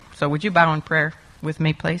So would you bow in prayer with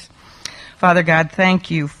me, please? Father God,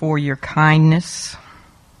 thank you for your kindness,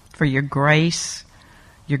 for your grace,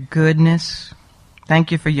 your goodness.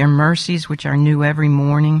 Thank you for your mercies, which are new every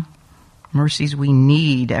morning, mercies we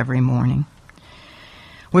need every morning.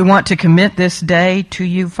 We want to commit this day to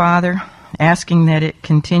you, Father, asking that it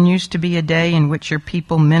continues to be a day in which your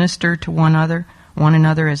people minister to one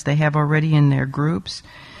another as they have already in their groups,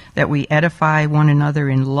 that we edify one another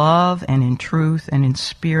in love and in truth and in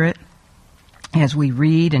spirit as we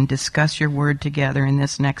read and discuss your word together in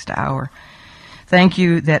this next hour. Thank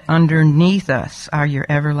you that underneath us are your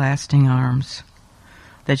everlasting arms,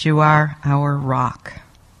 that you are our rock,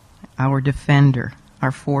 our defender,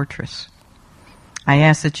 our fortress. I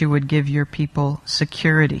ask that you would give your people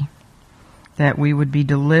security, that we would be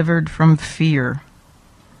delivered from fear.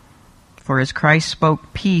 For as Christ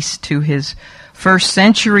spoke peace to his first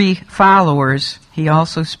century followers, he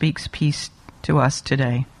also speaks peace to us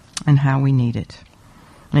today and how we need it.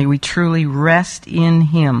 May we truly rest in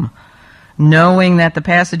him, knowing that the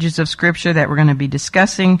passages of Scripture that we're going to be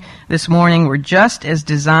discussing this morning were just as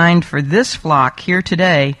designed for this flock here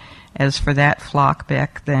today as for that flock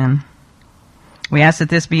back then. We ask that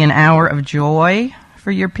this be an hour of joy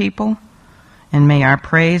for your people, and may our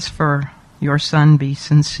praise for your Son be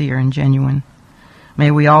sincere and genuine. May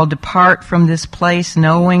we all depart from this place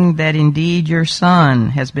knowing that indeed your Son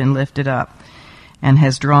has been lifted up and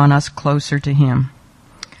has drawn us closer to him.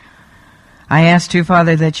 I ask too,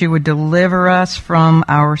 Father, that you would deliver us from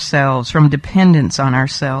ourselves, from dependence on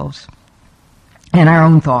ourselves and our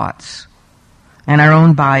own thoughts and our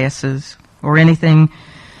own biases or anything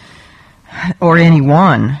or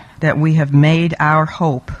anyone that we have made our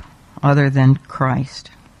hope other than Christ.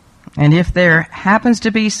 And if there happens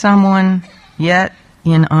to be someone yet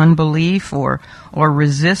in unbelief or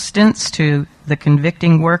resistance to the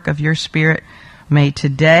convicting work of your Spirit, may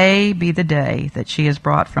today be the day that she is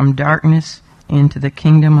brought from darkness into the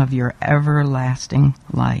kingdom of your everlasting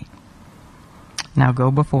light. Now go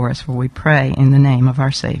before us, for we pray in the name of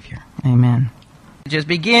our Savior. Amen. Just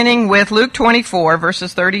beginning with Luke 24,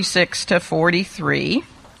 verses 36 to 43.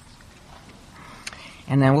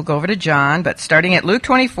 And then we'll go over to John, but starting at Luke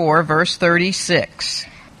 24, verse 36.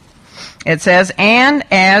 It says, "And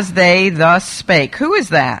as they thus spake." Who is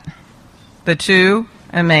that? The two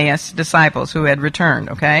Emmaus disciples who had returned,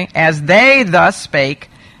 okay? "As they thus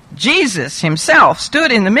spake, Jesus himself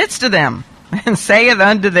stood in the midst of them, and saith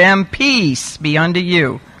unto them, Peace be unto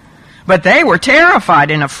you. But they were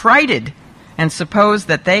terrified and affrighted, and supposed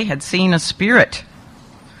that they had seen a spirit.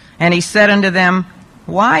 And he said unto them,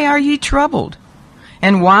 Why are ye troubled?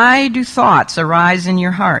 And why do thoughts arise in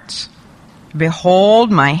your hearts?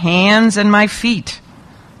 Behold my hands and my feet,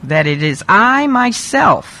 that it is I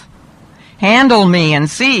myself. Handle me and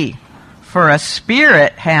see, for a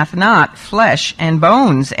spirit hath not flesh and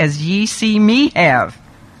bones, as ye see me have.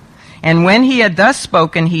 And when he had thus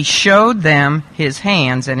spoken, he showed them his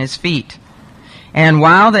hands and his feet. And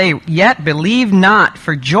while they yet believed not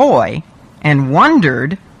for joy, and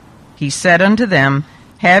wondered, he said unto them,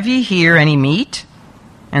 Have ye here any meat?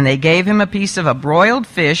 And they gave him a piece of a broiled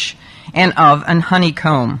fish, and of an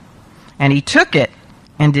honeycomb. And he took it,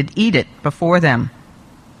 and did eat it before them.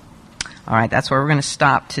 All right, that's where we're going to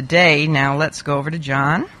stop today. Now let's go over to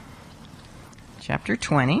John, chapter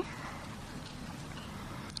 20,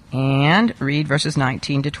 and read verses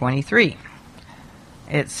 19 to 23.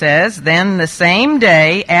 It says, Then the same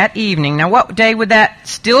day at evening. Now what day would that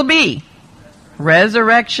still be?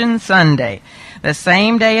 Resurrection Sunday. The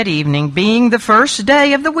same day at evening, being the first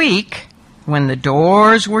day of the week, when the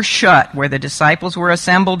doors were shut, where the disciples were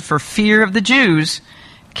assembled for fear of the Jews,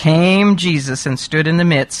 came Jesus and stood in the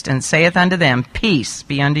midst, and saith unto them, Peace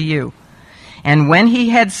be unto you. And when he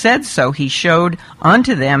had said so, he showed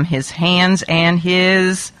unto them his hands and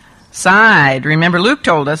his side. Remember, Luke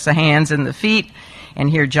told us the hands and the feet, and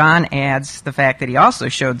here John adds the fact that he also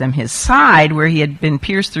showed them his side, where he had been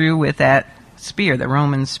pierced through with that spear, the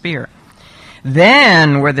Roman spear.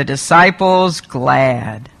 Then were the disciples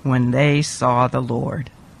glad when they saw the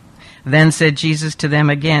Lord. Then said Jesus to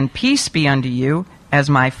them again, Peace be unto you. As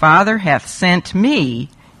my Father hath sent me,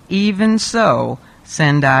 even so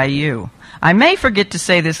send I you. I may forget to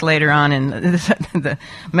say this later on in the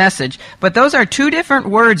message, but those are two different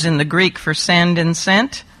words in the Greek for send and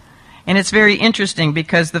sent. And it's very interesting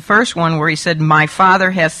because the first one where he said, My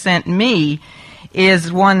Father has sent me,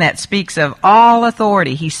 is one that speaks of all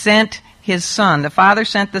authority. He sent his Son. The Father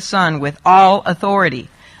sent the Son with all authority.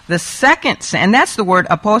 The second, and that's the word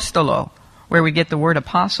apostolo, where we get the word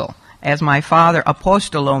apostle. as my Father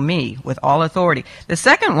apostolo me, with all authority. The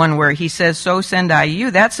second one where he says, so send I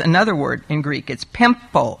you, that's another word in Greek. It's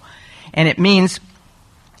pempo, and it means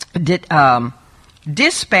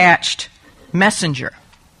dispatched messenger.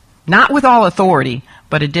 Not with all authority,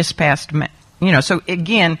 but a dispatched, so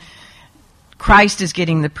again, Christ is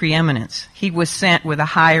getting the preeminence. He was sent with a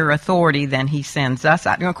higher authority than he sends us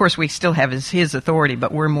out. And of course, we still have his authority,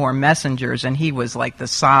 but we're more messengers, and he was like the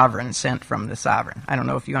sovereign sent from the sovereign. I don't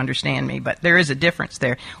know if you understand me, but there is a difference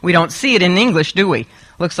there. We don't see it in English, do we?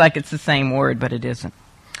 Looks like it's the same word, but it isn't.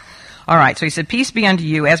 All right, so he said, peace be unto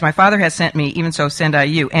you, as my Father has sent me, even so send I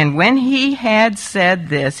you. And when he had said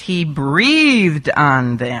this, he breathed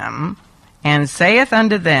on them, and saith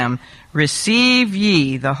unto them, receive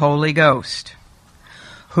ye the Holy Ghost.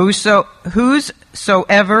 Whosoever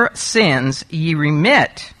sins ye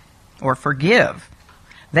remit, or forgive,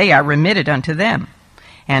 they are remitted unto them.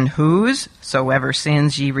 And whosoever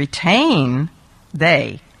sins ye retain,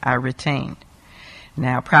 they are retained.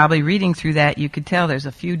 Now, probably reading through that, you could tell there's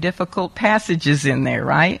a few difficult passages in there,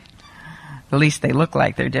 right? At least they look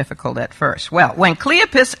like they're difficult at first. Well, when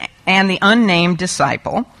Cleopas and the unnamed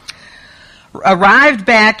disciple arrived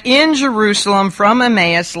back in Jerusalem from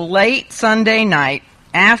Emmaus late Sunday night,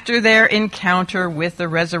 after their encounter with the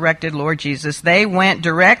resurrected Lord Jesus, they went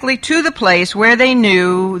directly to the place where they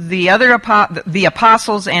knew the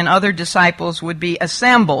apostles and other disciples would be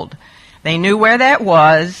assembled. They knew where that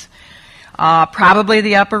was, probably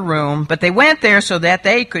the upper room, but they went there so that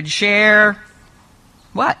they could share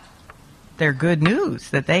what? Their good news,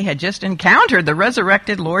 that they had just encountered the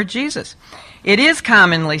resurrected Lord Jesus. It is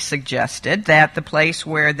commonly suggested that the place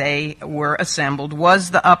where they were assembled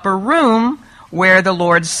was the upper room where the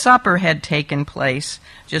Lord's Supper had taken place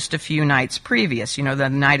just a few nights previous, the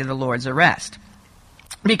night of the Lord's arrest.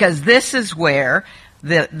 Because this is where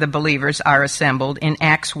the believers are assembled in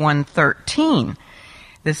Acts 1:13.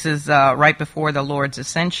 This is right before the Lord's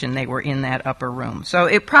ascension. They were in that upper room. So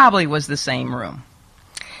it probably was the same room.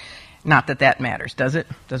 Not that that matters, does it?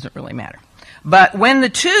 Doesn't really matter. But when the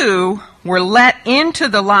two were let into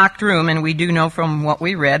the locked room, and we do know from what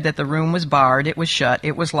we read that the room was barred, it was shut,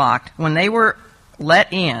 it was locked. When they were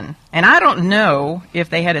let in, and I don't know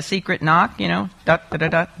if they had a secret knock, how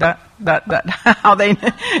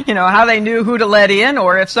they knew who to let in,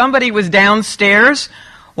 or if somebody was downstairs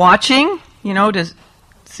watching, to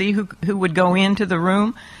see who would go into the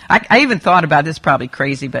room. I even thought about this, probably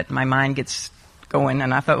crazy, but my mind gets going,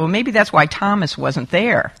 and I thought, well, maybe that's why Thomas wasn't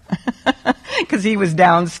there, because he was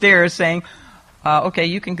downstairs saying, okay,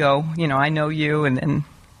 you can go, I know you, and then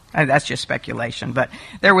that's just speculation, but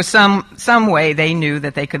there was some way they knew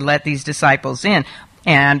that they could let these disciples in.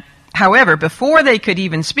 And however, before they could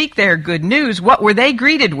even speak their good news, what were they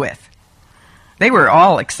greeted with? They were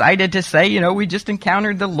all excited to say, we just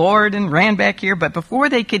encountered the Lord and ran back here. But before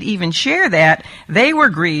they could even share that, they were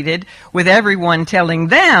greeted with everyone telling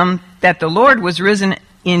them that the Lord was risen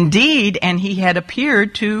indeed, and he had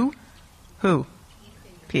appeared to who?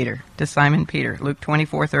 Peter, to Simon Peter, Luke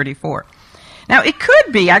 24:34. Now, it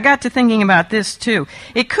could be, I got to thinking about this too,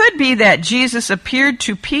 it could be that Jesus appeared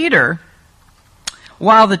to Peter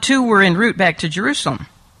while the two were en route back to Jerusalem.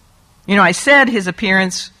 I said his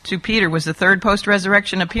appearance to Peter was the third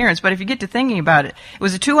post-resurrection appearance, but if you get to thinking about it, it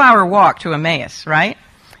was a 2-hour walk to Emmaus, right?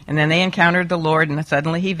 And then they encountered the Lord, and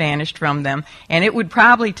suddenly he vanished from them. And it would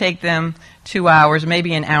probably take them 2 hours,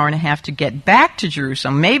 maybe an hour and a half to get back to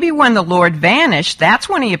Jerusalem. Maybe when the Lord vanished, that's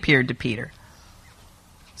when he appeared to Peter.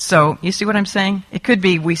 So, you see what I'm saying? It could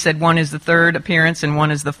be, we said one is the third appearance and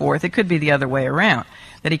one is the fourth. It could be the other way around.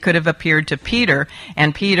 That he could have appeared to Peter,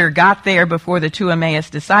 and Peter got there before the two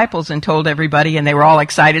Emmaus disciples and told everybody, and they were all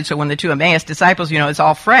excited. So when the two Emmaus disciples, it's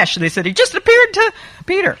all fresh, they said, he just appeared to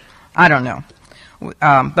Peter. I don't know.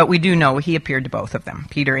 But we do know he appeared to both of them,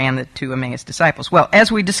 Peter and the two Emmaus disciples. Well,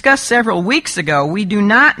 as we discussed several weeks ago, we do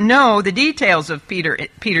not know the details of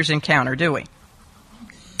Peter's encounter, do we?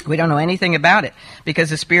 We don't know anything about it,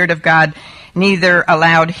 because the Spirit of God neither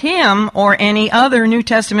allowed him or any other New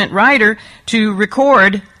Testament writer to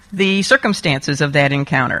record the circumstances of that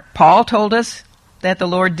encounter. Paul told us that the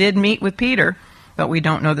Lord did meet with Peter, but we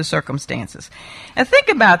don't know the circumstances. Now think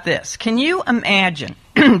about this. Can you imagine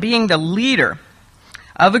being the leader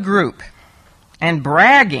of a group and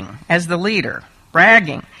bragging as the leader,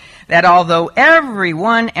 bragging that although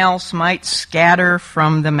everyone else might scatter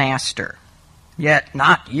from the master, yet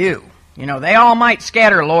not you. They all might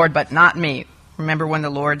scatter, Lord, but not me. Remember when the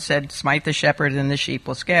Lord said, smite the shepherd and the sheep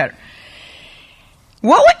will scatter.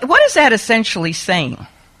 What is that essentially saying?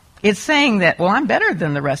 It's saying that, well, I'm better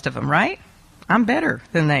than the rest of them, right? I'm better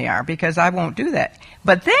than they are because I won't do that.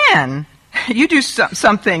 But then you do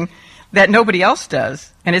something that nobody else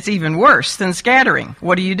does, and it's even worse than scattering.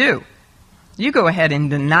 What do? You go ahead and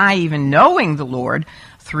deny even knowing the Lord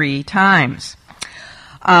 3 times.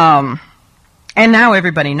 And now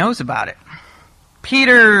everybody knows about it.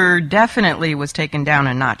 Peter definitely was taken down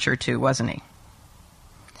a notch or two, wasn't he?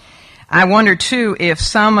 I wonder, too, if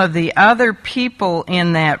some of the other people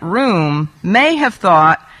in that room may have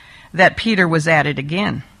thought that Peter was at it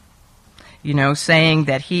again. You know, saying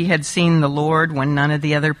that he had seen the Lord when none of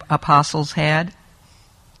the other apostles had.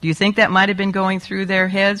 Do you think that might have been going through their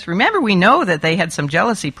heads? Remember, we know that they had some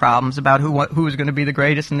jealousy problems about who was going to be the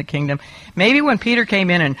greatest in the kingdom. Maybe when Peter came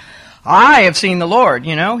in and, I have seen the Lord,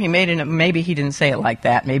 you know, maybe he didn't say it like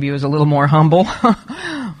that. Maybe he was a little more humble.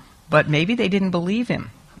 But maybe they didn't believe him.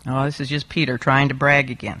 Oh, this is just Peter trying to brag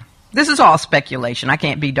again. This is all speculation. I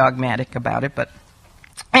can't be dogmatic about it, but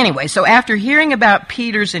anyway, so after hearing about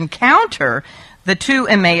Peter's encounter, the 2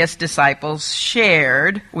 Emmaus disciples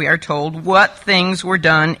shared, we are told, what things were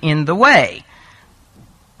done in the way,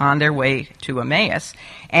 on their way to Emmaus,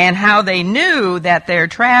 and how they knew that their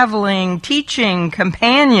traveling, teaching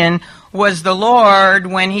companion was the Lord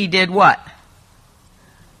when he did what?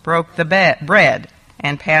 Broke the bread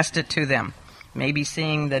and passed it to them, maybe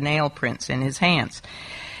seeing the nail prints in his hands.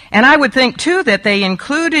 And I would think, too, that they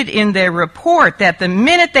included in their report that the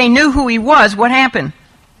minute they knew who he was, what happened?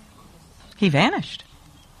 He vanished.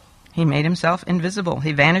 He made himself invisible.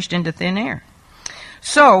 He vanished into thin air.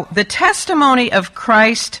 So, the testimony of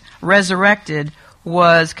Christ resurrected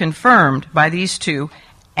was confirmed by these 2,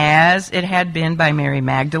 as it had been by Mary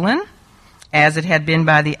Magdalene, as it had been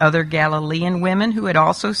by the other Galilean women who had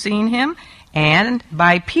also seen him, and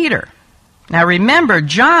by Peter. Now remember,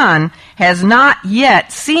 John has not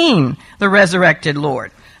yet seen the resurrected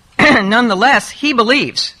Lord. Nonetheless, he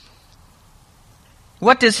believes.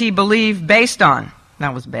 What does he believe based on?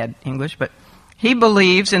 That was bad English, but he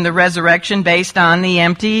believes in the resurrection based on the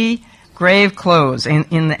empty grave clothes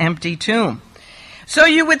in the empty tomb. So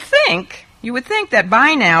you would think that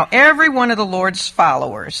by now every one of the Lord's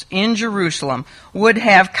followers in Jerusalem would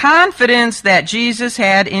have confidence that Jesus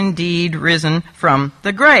had indeed risen from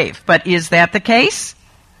the grave. But is that the case?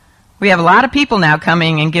 We have a lot of people now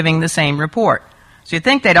coming and giving the same report. So you'd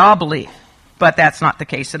think they'd all believe, but that's not the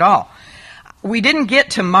case at all. We didn't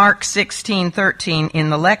get to Mark 16:13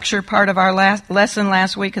 in the lecture part of our lesson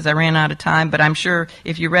last week because I ran out of time, but I'm sure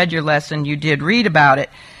if you read your lesson, you did read about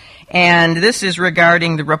it. And this is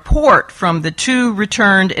regarding the report from the 2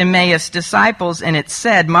 returned Emmaus disciples, and it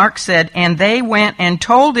said, Mark said, and they went and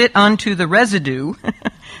told it unto the residue.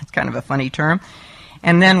 It's kind of a funny term.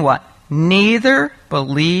 And then what? Neither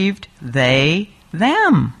believed they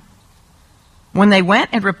them. When they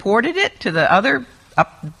went and reported it to the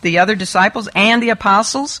other disciples and the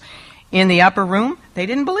apostles in the upper room, they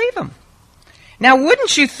didn't believe them. Now,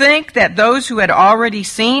 wouldn't you think that those who had already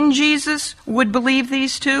seen Jesus would believe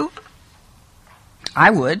these 2? I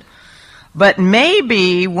would. But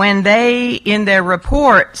maybe when they, in their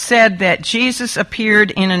report, said that Jesus appeared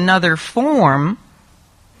in another form,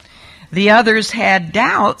 the others had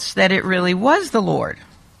doubts that it really was the Lord.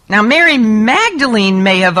 Now, Mary Magdalene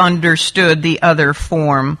may have understood the other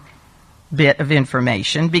form bit of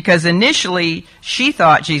information because initially she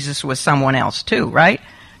thought Jesus was someone else too, right?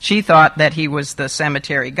 She thought that he was the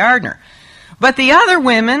cemetery gardener. But the other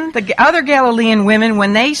women, the other Galilean women,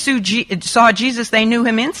 when they saw Jesus, they knew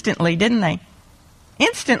him instantly, didn't they?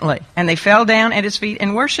 Instantly. And they fell down at his feet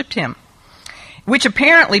and worshipped him, which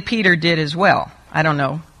apparently Peter did as well. I don't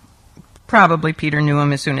know. Probably Peter knew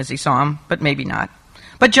him as soon as he saw him, but maybe not.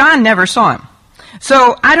 But John never saw him.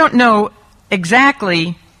 So I don't know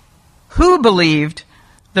exactly who believed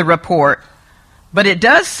the report, but it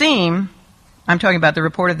does seem, I'm talking about the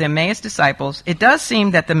report of the Emmaus disciples, it does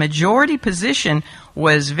seem that the majority position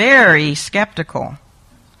was very skeptical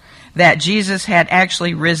that Jesus had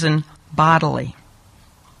actually risen bodily.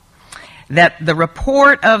 That the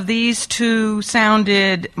report of these 2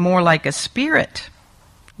 sounded more like a spirit,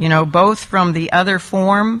 both from the other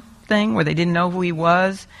form thing where they didn't know who he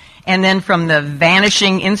was, and then from the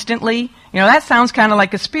vanishing instantly. That sounds kind of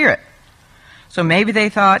like a spirit. So maybe they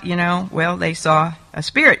thought, they saw a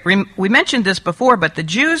spirit. We mentioned this before, but the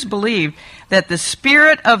Jews believed that the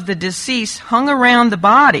spirit of the deceased hung around the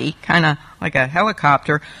body, kind of like a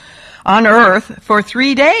helicopter, on earth for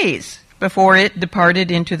 3 days before it departed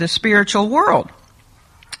into the spiritual world.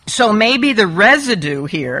 So maybe the residue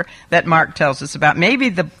here that Mark tells us about, maybe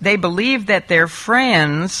they believed that their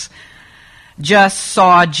friends just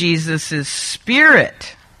saw Jesus'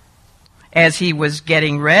 spirit as he was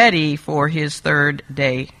getting ready for his 3rd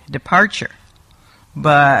day departure,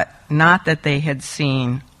 but not that they had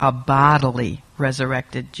seen a bodily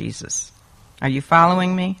post-resurrected Jesus. Are you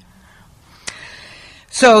following me?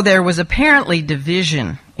 So there was apparently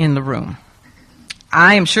division in the room.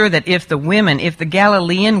 I am sure that if the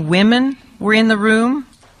Galilean women were in the room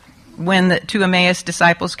when the two Emmaus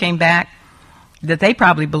disciples came back, that they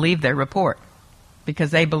probably believed their report, because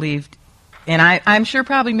they believed, and I'm sure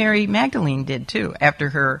probably Mary Magdalene did too, after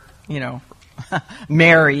her,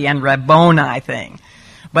 Mary and Rabboni thing.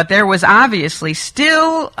 But there was obviously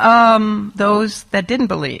still those that didn't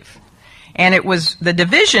believe. And the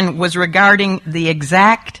division was regarding the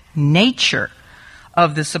exact nature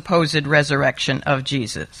of the supposed resurrection of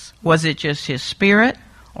Jesus. Was it just his spirit,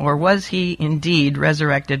 or was he indeed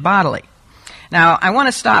resurrected bodily? Now, I want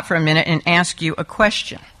to stop for a minute and ask you a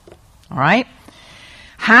question. All right?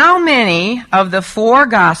 How many of the 4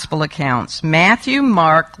 gospel accounts, Matthew,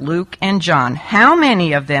 Mark, Luke, and John, how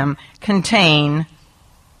many of them contain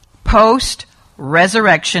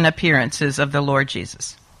post-resurrection appearances of the Lord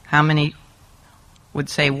Jesus? How many would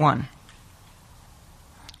say 1?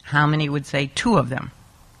 How many would say 2 of them?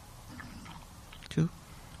 2?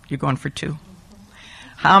 You're going for 2.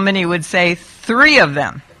 How many would say 3 of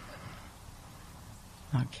them?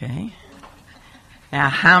 Okay. Now,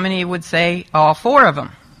 how many would say all 4 of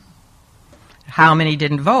them? How many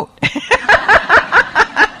didn't vote?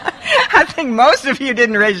 I think most of you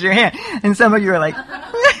didn't raise your hand, and some of you are like,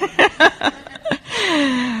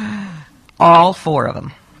 all 4 of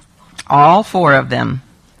them. All 4 of them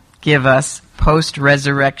give us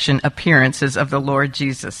post-resurrection appearances of the Lord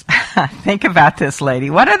Jesus. Think about this, lady.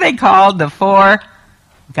 What are they called? The 4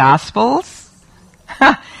 Gospels?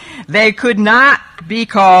 They could not be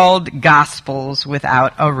called Gospels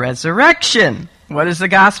without a resurrection. What does the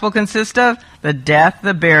Gospel consist of? The death,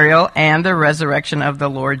 the burial, and the resurrection of the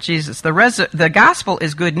Lord Jesus. The Gospel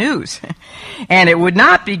is good news. And it would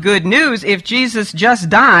not be good news if Jesus just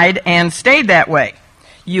died and stayed that way.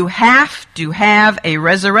 You have to have a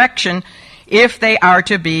resurrection if they are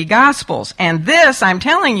to be Gospels. And this, I'm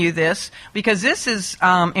telling you this, because this is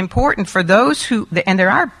important for those who, and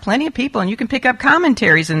there are plenty of people, and you can pick up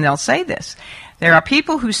commentaries and they'll say this. There are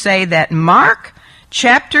people who say that Mark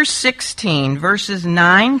chapter 16, verses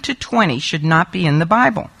 9 to 20 should not be in the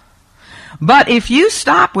Bible. But if you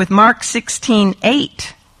stop with Mark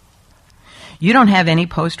 16:8, you don't have any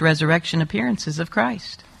post-resurrection appearances of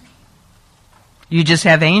Christ. You just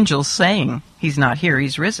have angels saying, he's not here,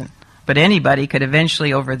 he's risen. But anybody could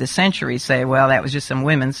eventually, over the centuries, say, well, that was just some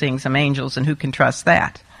women seeing some angels, and who can trust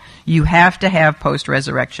that? You have to have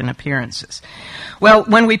post-resurrection appearances. Well,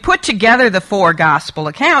 when we put together the 4 gospel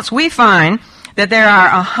accounts, we find that there are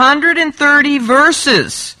 130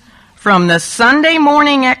 verses from the Sunday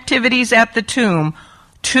morning activities at the tomb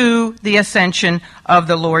to the ascension of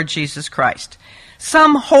the Lord Jesus Christ.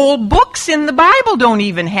 Some whole books in the Bible don't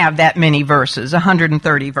even have that many verses,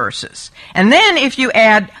 130 verses. And then if you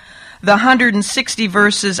add the 160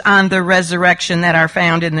 verses on the resurrection that are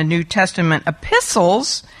found in the New Testament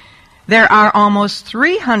epistles, there are almost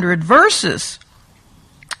 300 verses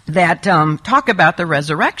that talk about the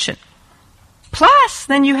resurrection. Plus,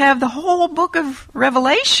 then you have the whole book of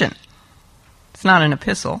Revelation. It's not an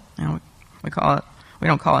epistle. We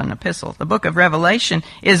don't call it an epistle. The book of Revelation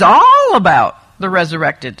is all about the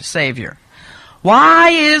resurrected Savior. Why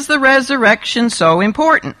is the resurrection so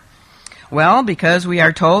important? Well, because we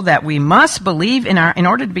are told that we must believe in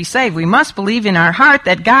order to be saved, we must believe in our heart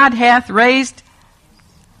that God hath raised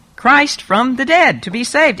Christ from the dead to be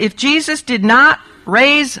saved. If Jesus did not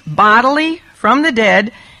raise bodily from the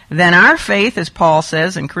dead, then our faith, as Paul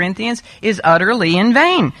says in Corinthians, is utterly in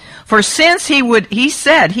vain. For since Jesus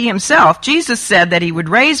said that he would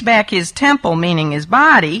raise back his temple, meaning his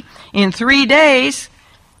body, in 3 days.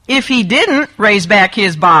 If he didn't raise back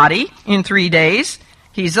his body in 3 days,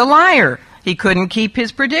 he's a liar. He couldn't keep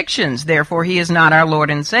his predictions. Therefore, he is not our Lord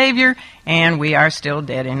and Savior, and we are still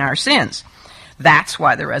dead in our sins. That's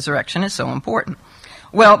why the resurrection is so important.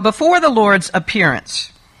 Well, before the Lord's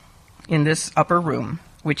appearance in this upper room,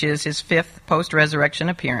 which is his 5th post-resurrection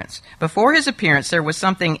appearance, before his appearance there was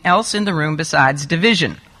something else in the room besides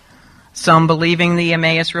division. Some believing the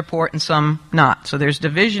Emmaus report and some not. So there's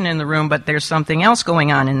division in the room, but there's something else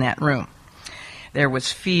going on in that room. There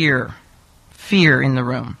was fear in the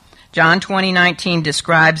room. John 20:19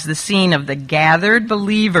 describes the scene of the gathered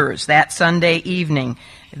believers that Sunday evening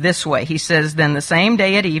this way. He says, then the same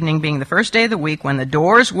day at evening, being the first day of the week, when the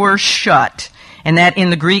doors were shut, and that in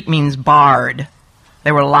the Greek means barred,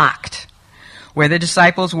 they were locked, where the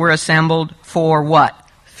disciples were assembled for what?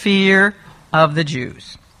 Fear of the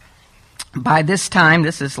Jews. By this time,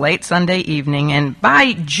 this is late Sunday evening, and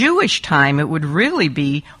by Jewish time, it would really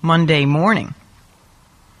be Monday morning.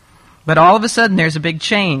 But all of a sudden there's a big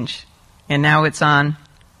change, and now it's on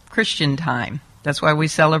Christian time. That's why we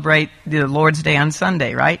celebrate the Lord's Day on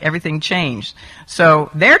Sunday, right? Everything changed. So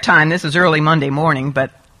their time, this is early Monday morning,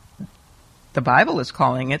 but the Bible is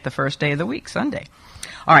calling it the first day of the week, Sunday.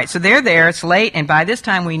 All right, so they're there, it's late, and by this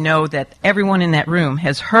time we know that everyone in that room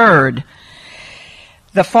has heard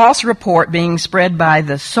the false report being spread by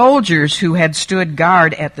the soldiers who had stood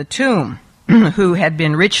guard at the tomb, who had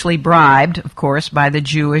been richly bribed, of course, by the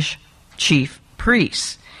Jewish chief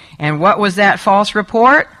priests. And what was that false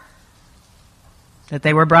report that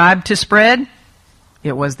they were bribed to spread?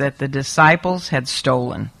 It was that the disciples had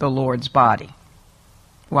stolen the Lord's body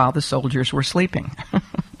while the soldiers were sleeping.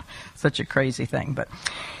 Such a crazy thing. But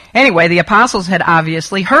anyway, the apostles had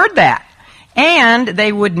obviously heard that. And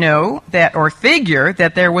they would know that, or figure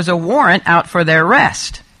that there was a warrant out for their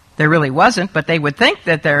arrest. There really wasn't, but they would think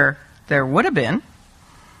that there would have been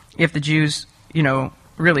if the Jews,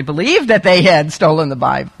 really believed that they had stolen the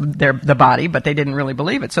body, but they didn't really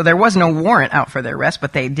believe it. So there was no warrant out for their arrest,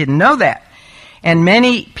 but they didn't know that. And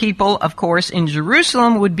many people, of course, in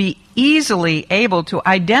Jerusalem would be easily able to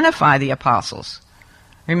identify the apostles.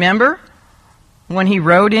 Remember when he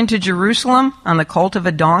rode into Jerusalem on the colt of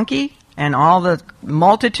a donkey and all the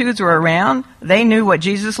multitudes were around? They knew what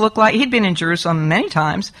Jesus looked like. He'd been in Jerusalem many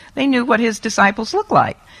times. They knew what his disciples looked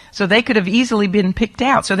like. So they could have easily been picked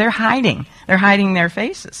out. So they're hiding. They're hiding their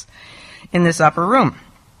faces in this upper room.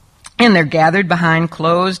 And they're gathered behind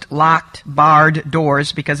closed, locked, barred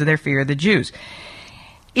doors because of their fear of the Jews.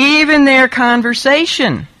 Even their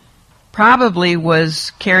conversation probably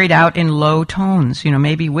was carried out in low tones,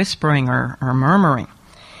 maybe whispering or murmuring.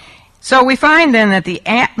 So we find then that the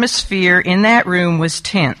atmosphere in that room was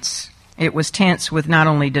tense. It was tense with not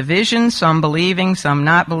only division, some believing, some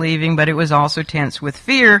not believing, but it was also tense with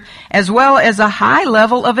fear, as well as a high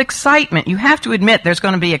level of excitement. You have to admit there's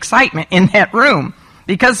going to be excitement in that room,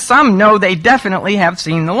 because some know they definitely have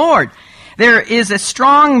seen the Lord. There is a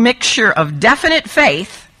strong mixture of definite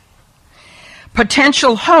faith,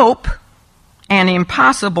 potential hope, and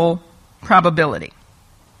impossible probability.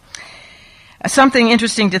 Something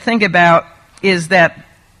interesting to think about is that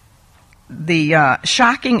the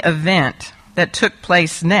shocking event that took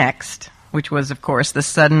place next, which was, of course, the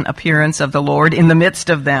sudden appearance of the Lord in the midst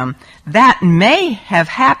of them, that may have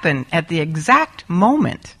happened at the exact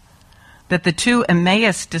moment that the two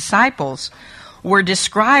Emmaus disciples were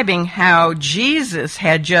describing how Jesus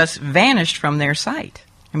had just vanished from their sight.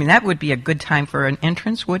 I mean, that would be a good time for an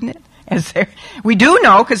entrance, wouldn't it? We do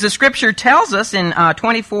know, because the Scripture tells us in Luke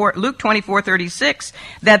 24:36,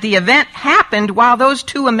 that the event happened while those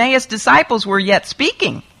two Emmaus disciples were yet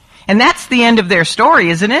speaking. And that's the end of their story,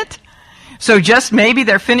 isn't it? So just maybe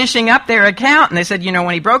they're finishing up their account, and they said, when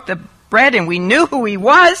he broke the bread and we knew who he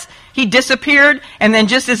was, he disappeared, and then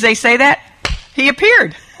just as they say that, he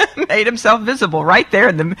appeared, made himself visible right there.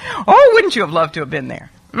 Wouldn't you have loved to have been there?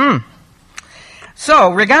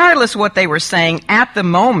 So, regardless of what they were saying at the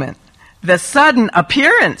moment, the sudden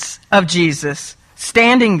appearance of Jesus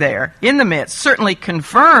standing there in the midst certainly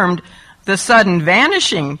confirmed the sudden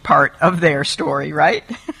vanishing part of their story, right?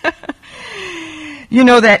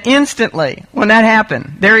 That instantly, when that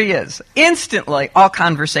happened, there he is. Instantly, all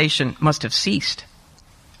conversation must have ceased.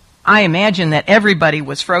 I imagine that everybody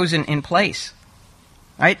was frozen in place,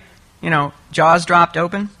 right? Jaws dropped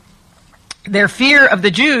open. Their fear of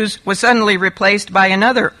the Jews was suddenly replaced by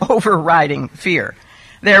another overriding fear.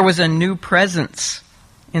 There was a new presence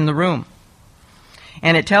in the room.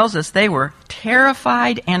 And it tells us they were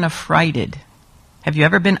terrified and affrighted. Have you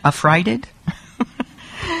ever been affrighted?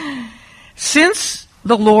 Since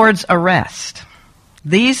the Lord's arrest,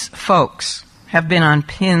 these folks have been on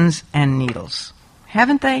pins and needles,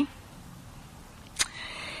 haven't they?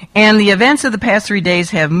 And the events of the past 3 days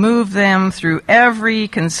have moved them through every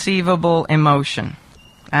conceivable emotion.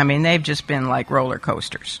 I mean, they've just been like roller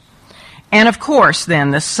coasters. And of course, then,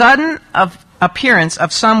 the sudden appearance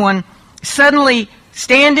of someone suddenly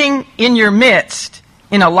standing in your midst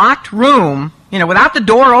in a locked room, without the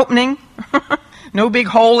door opening, no big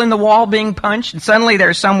hole in the wall being punched, and suddenly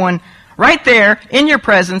there's someone right there in your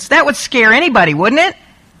presence, that would scare anybody, wouldn't it?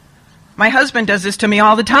 My husband does this to me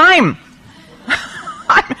all the time.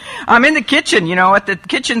 I'm in the kitchen, at the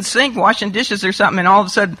kitchen sink washing dishes or something, and all of a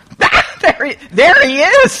sudden, there he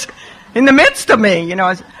is in the midst of me.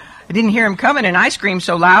 I didn't hear him coming, and I screamed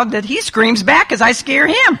so loud that he screams back as I scare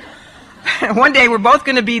him. One day we're both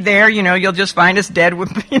going to be there. You'll just find us dead.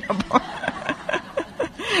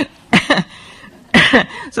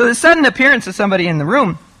 So the sudden appearance of somebody in the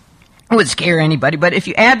room would scare anybody. But if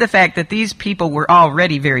you add the fact that these people were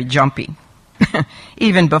already very jumpy,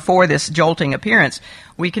 even before this jolting appearance,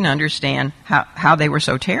 we can understand how they were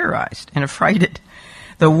so terrorized and affrighted.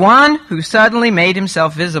 The one who suddenly made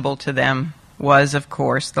himself visible to them was, of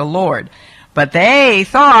course, the Lord. But they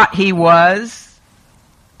thought he was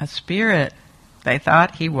a spirit. They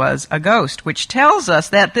thought he was a ghost, which tells us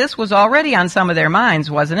that this was already on some of their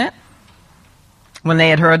minds, wasn't it? When they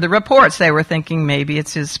had heard the reports, they were thinking maybe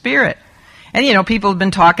it's his spirit. And, people have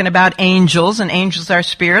been talking about angels, and angels are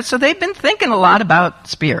spirits, so they've been thinking a lot about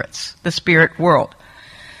spirits, the spirit world.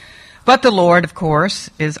 But the Lord, of course,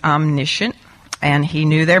 is omniscient, and he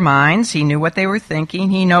knew their minds. He knew what they were thinking.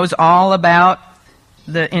 He knows all about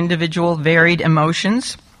the individual varied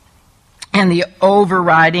emotions and the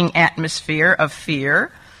overriding atmosphere of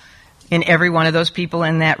fear in every one of those people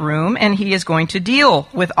in that room, and he is going to deal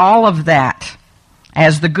with all of that.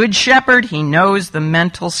 As the good shepherd, he knows the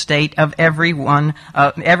mental state of every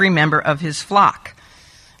member of his flock.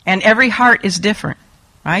 And every heart is different,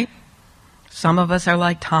 right? Some of us are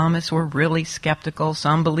like Thomas, we're really skeptical.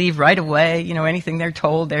 Some believe right away, anything they're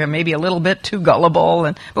told. They're maybe a little bit too gullible.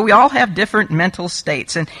 But we all have different mental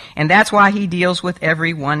states, and that's why he deals with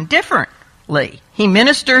everyone differently. He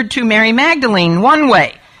ministered to Mary Magdalene one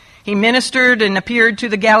way. He ministered and appeared to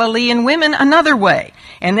the Galilean women another way,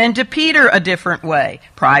 and then to Peter a different way,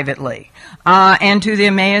 privately, and to the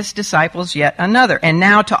Emmaus disciples yet another. And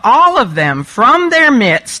now to all of them, from their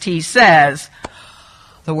midst, he says,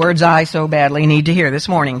 the words I so badly need to hear this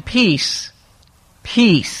morning, peace,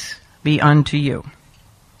 peace be unto you.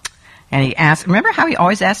 And he asks, remember how he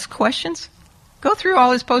always asks questions? Go through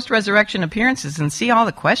all his post-resurrection appearances and see all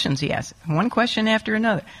the questions he asks, one question after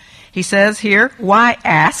another. He says here, why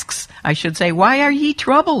are ye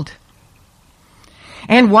troubled?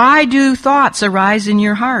 And why do thoughts arise in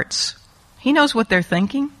your hearts? He knows what they're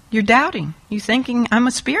thinking. You're doubting. You're thinking, I'm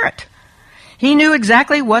a spirit. He knew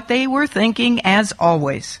exactly what they were thinking as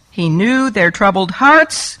always. He knew their troubled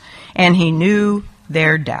hearts, and he knew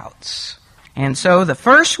their doubts. And so the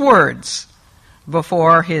first words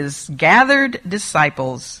before his gathered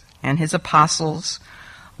disciples and his apostles,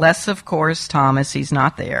 less of course Thomas, he's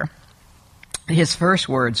not there. His first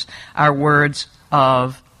words are words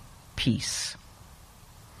of peace.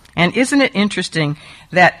 And isn't it interesting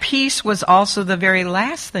that peace was also the very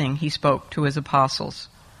last thing he spoke to his apostles?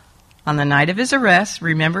 On the night of his arrest,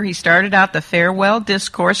 remember, he started out the farewell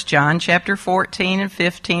discourse, John chapter 14 and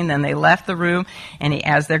 15. Then they left the room, and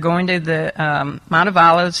as they're going to the Mount of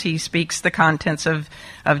Olives, he speaks the contents of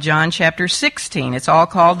John chapter 16. It's all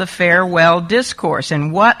called the farewell discourse.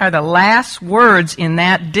 And what are the last words in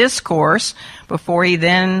that discourse before he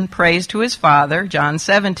then prays to his Father? John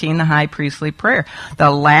 17, the high priestly prayer. The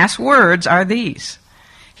last words are these.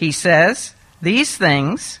 He says, these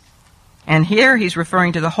things... And here he's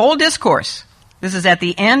referring to the whole discourse. This is at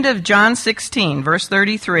the end of John 16, verse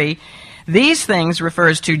 33. These things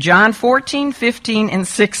refers to John 14, 15, and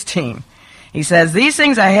 16. He says, these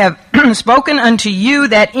things I have spoken unto you,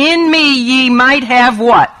 that in me ye might have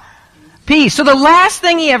what? Peace. So the last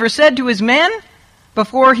thing he ever said to his men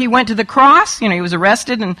before he went to the cross, he was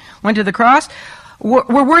arrested and went to the cross,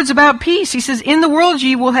 were words about peace. He says, in the world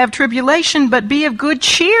ye will have tribulation, but be of good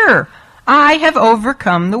cheer. I have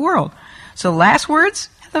overcome the world. So last words,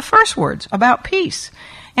 the first words about peace.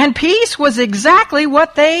 And peace was exactly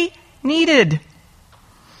what they needed.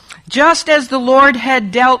 Just as the Lord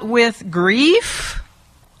had dealt with grief,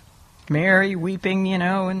 Mary weeping,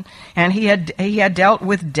 and he had dealt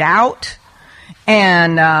with doubt,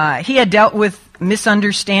 and he had dealt with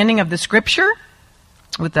misunderstanding of the Scripture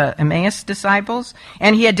with the Emmaus disciples,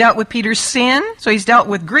 and he had dealt with Peter's sin. So he's dealt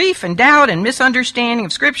with grief and doubt and misunderstanding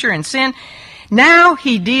of Scripture and sin. Now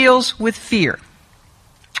he deals with fear.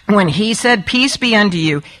 When he said, peace be unto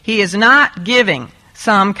you, he is not giving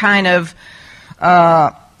some kind of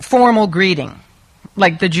formal greeting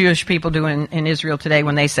like the Jewish people do in Israel today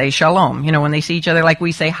when they say shalom. When they see each other like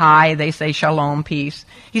we say hi, they say shalom, peace.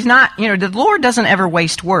 He's not, the Lord doesn't ever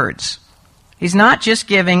waste words. He's not just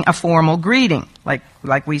giving a formal greeting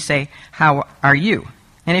like we say, how are you?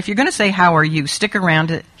 And if you're going to say how are you, stick around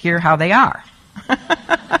to hear how they are.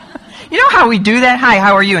 You know how we do that? Hi,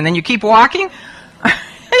 how are you? And then you keep walking?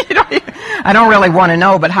 I don't really want to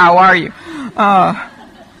know, but how are you?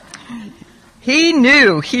 He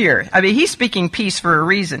knew here. He's speaking peace for a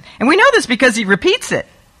reason. And we know this because he repeats it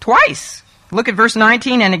twice. Look at verse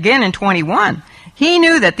 19 and again in 21. He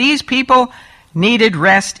knew that these people needed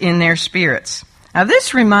rest in their spirits. Now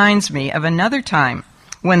this reminds me of another time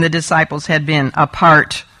when the disciples had been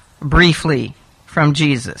apart briefly from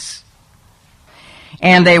Jesus.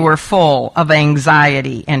 And they were full of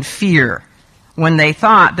anxiety and fear when they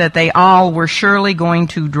thought that they all were surely going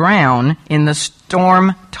to drown in the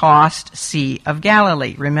storm-tossed Sea of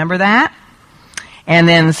Galilee. Remember that? And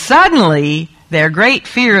then suddenly, their great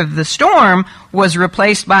fear of the storm was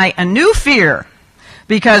replaced by a new fear,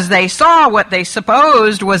 because they saw what they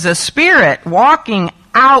supposed was a spirit walking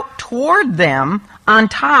out toward them on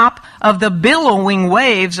top of the billowing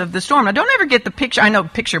waves of the storm. Now, don't ever get the picture. I know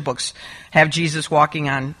picture books have Jesus walking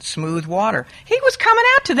on smooth water. He was coming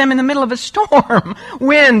out to them in the middle of a storm,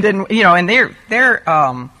 wind, and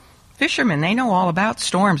they're fishermen. They know all about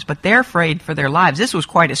storms, but they're afraid for their lives. This was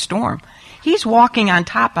quite a storm. He's walking on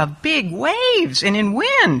top of big waves and in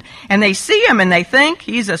wind, and they see him and they think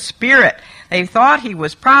he's a spirit. They thought he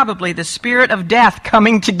was probably the spirit of death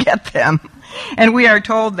coming to get them. And we are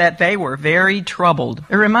told that they were very troubled.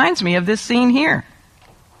 It reminds me of this scene here.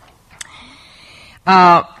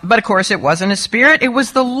 But of course it wasn't a spirit, it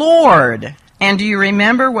was the Lord. And do you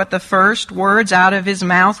remember what the first words out of his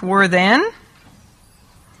mouth were then?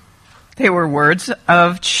 They were words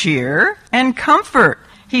of cheer and comfort.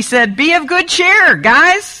 He said, "Be of good cheer,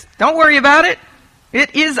 guys. Don't worry about it.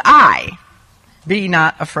 It is I. Be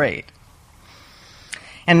not afraid."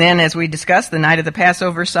 And then, as we discussed, the night of the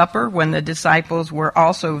Passover supper, when the disciples were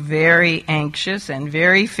also very anxious and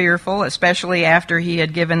very fearful, especially after he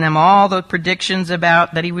had given them all the predictions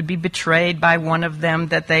about that he would be betrayed by one of them,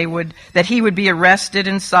 that he would be arrested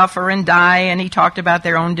and suffer and die, and he talked about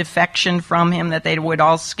their own defection from him, that they would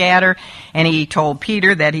all scatter, and he told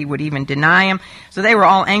Peter that he would even deny him. So they were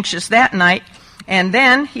all anxious that night, and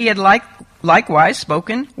then he had likewise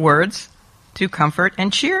spoken words to comfort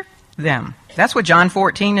and cheer them. That's what John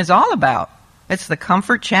 14 is all about. It's the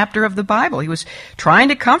comfort chapter of the Bible. He was trying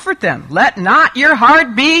to comfort them. Let not your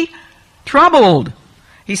heart be troubled.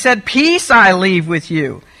 He said, "Peace I leave with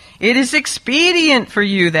you. It is expedient for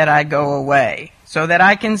you that I go away, so that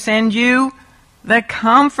I can send you the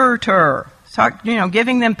Comforter."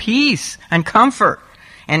 Giving them peace and comfort.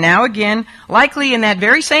 And now again, likely in that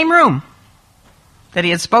very same room that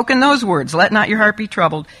he had spoken those words, "Let not your heart be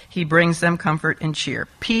troubled," he brings them comfort and cheer.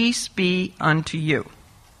 Peace be unto you.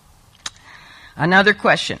 Another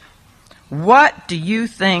question. What do you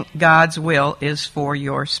think God's will is for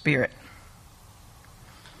your spirit?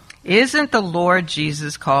 Isn't the Lord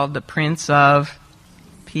Jesus called the Prince of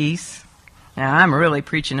Peace? Now, I'm really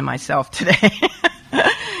preaching to myself today.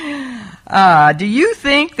 Do you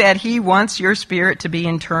think that he wants your spirit to be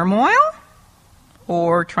in turmoil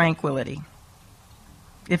or tranquility?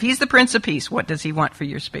 If he's the Prince of Peace, what does he want for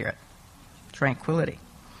your spirit? Tranquility.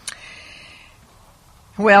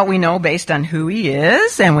 Well, we know based on who he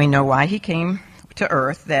is, and we know why he came to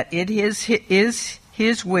earth, that it is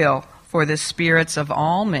his will for the spirits of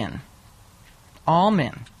all men,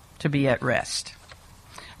 to be at rest.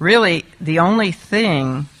 Really, the only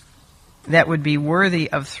thing that would be worthy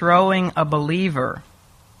of throwing a believer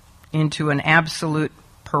into an absolute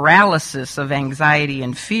paralysis of anxiety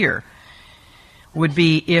and fear would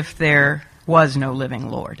be if there was no living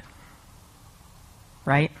Lord.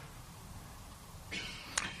 Right?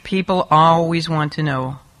 People always want to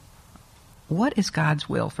know, what is God's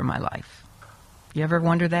will for my life? You ever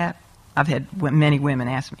wonder that? I've had many women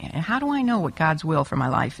ask me, how do I know what God's will for my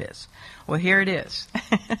life is? Well, here it is.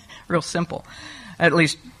 Real simple. At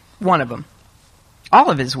least one of them.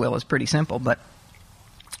 All of his will is pretty simple, but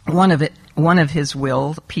one of his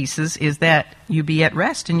will pieces is that you be at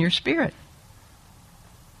rest in your spirit.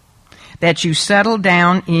 That you settle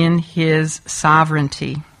down in his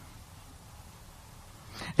sovereignty.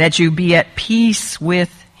 That you be at peace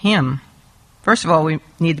with him. First of all, we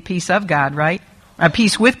need the peace of God, right? A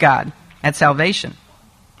peace with God at salvation.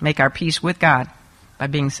 Make our peace with God by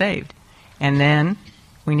being saved. And then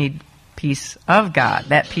we need peace of God,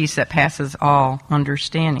 that peace that passes all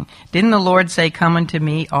understanding. Didn't the Lord say, "Come unto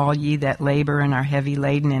me, all ye that labor and are heavy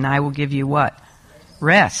laden, and I will give you" what?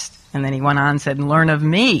 Rest. And then he went on and said, "Learn of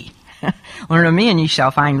me." Learn of me, and ye shall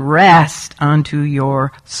find rest unto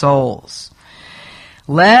your souls.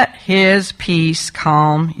 Let his peace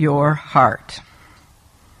calm your heart.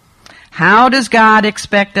 How does God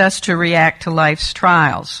expect us to react to life's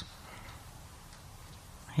trials?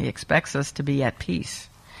 He expects us to be at peace.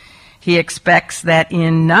 He expects that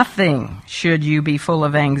in nothing should you be full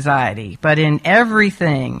of anxiety, but in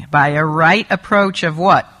everything, by a right approach of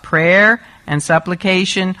what? Prayer and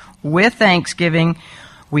supplication with thanksgiving,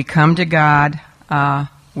 we come to God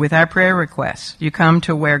with our prayer requests. You come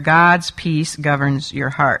to where God's peace governs your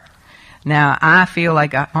heart. Now, I feel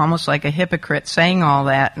like almost like a hypocrite saying all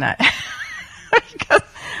that, and because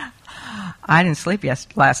I didn't sleep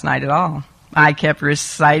last night at all. I kept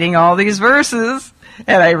reciting all these verses,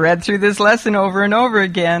 And I read through this lesson over and over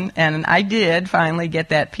again, and I did finally get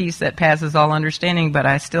that peace that passes all understanding, but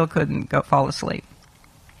I still couldn't fall asleep.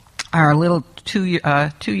 Our little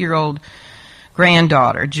two-year-old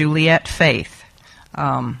granddaughter, Juliet Faith.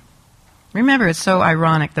 Remember, it's so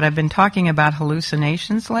ironic that I've been talking about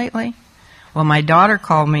hallucinations lately. Well, my daughter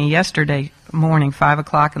called me yesterday morning, 5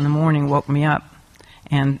 o'clock in the morning, woke me up,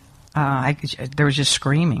 and there was just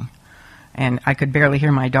screaming. And I could barely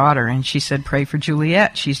hear my daughter, and she said, "Pray for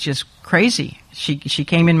Juliet. She's just crazy." She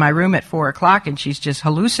came in my room at 4 o'clock, and she's just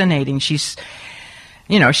hallucinating. She's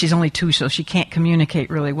only 2, so she can't communicate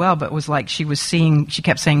really well, but it was like she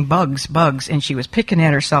kept saying bugs, bugs, and she was picking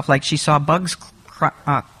at herself like she saw bugs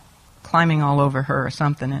climbing all over her or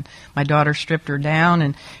something. And my daughter stripped her down,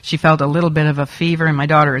 and she felt a little bit of a fever, and my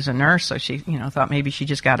daughter is a nurse, so she thought maybe she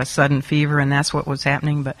just got a sudden fever, and that's what was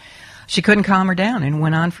happening, but she couldn't calm her down, and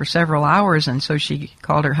went on for several hours, and so she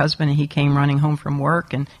called her husband, and he came running home from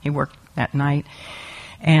work, and he worked that night.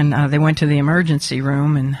 And they went to the emergency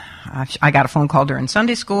room, and I got a phone call during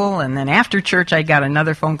Sunday school, and then after church I got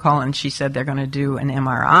another phone call, and she said they're going to do an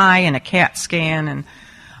MRI and a CAT scan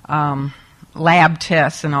and lab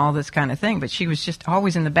tests and all this kind of thing. But she was just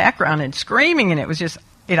always in the background and screaming, and it was just,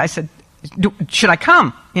 I said, should I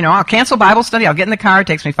come? I'll cancel Bible study, I'll get in the car, it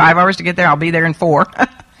takes me 5 hours to get there, I'll be there in 4.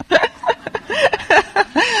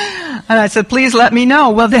 And I said, please let me know.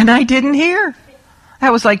 Well, then I didn't hear.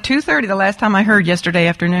 That was like 2:30 the last time I heard yesterday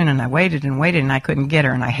afternoon, and I waited and waited, and I couldn't get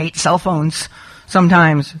her. And I hate cell phones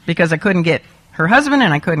sometimes because I couldn't get her husband,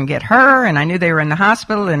 and I couldn't get her, and I knew they were in the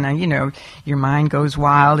hospital, and your mind goes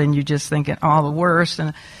wild, and you're just thinking all the worst.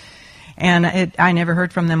 And I never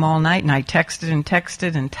heard from them all night, and I texted and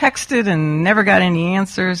texted and texted and never got any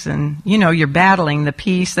answers. And, you're battling the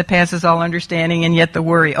peace that passes all understanding and yet the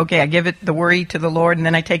worry. Okay, I give the worry to the Lord, and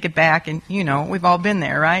then I take it back, and, we've all been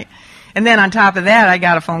there, right? And then on top of that, I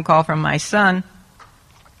got a phone call from my son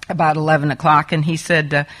about 11 o'clock, and he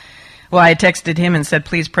said, I had texted him and said,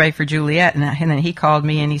 please pray for Juliet. And then he called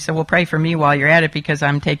me, and he said, well, pray for me while you're at it, because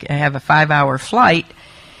I have a 5-hour flight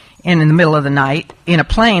in the middle of the night in a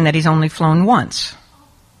plane that he's only flown once.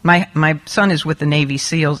 My son is with the Navy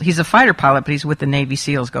SEALs. He's a fighter pilot, but he's with the Navy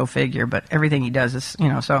SEALs, go figure. But everything he does is,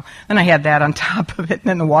 so then I had that on top of it, and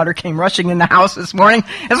then the water came rushing in the house this morning.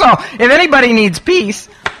 And so if anybody needs peace,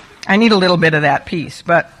 I need a little bit of that peace.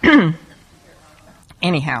 But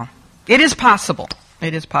anyhow, it is possible.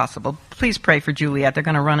 It is possible. Please pray for Juliet. They're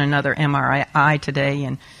going to run another MRI today,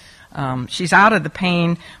 and she's out of the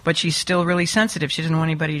pain, but she's still really sensitive. She doesn't want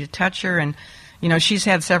anybody to touch her, and she's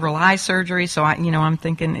had several eye surgeries. So I'm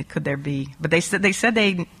thinking, could there be? But they said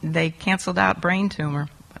they canceled out brain tumor.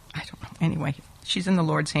 But I don't know. Anyway, she's in the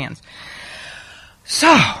Lord's hands.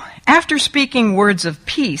 So after speaking words of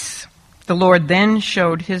peace, the Lord then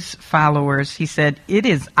showed his followers. He said, "It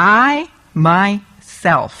is I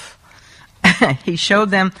myself." He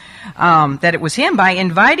showed them that it was him by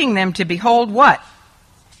inviting them to behold what?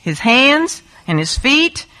 His hands and his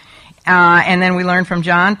feet, and then we learn from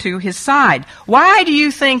John to his side. Why do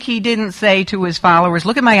you think he didn't say to his followers,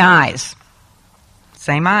 look at my eyes?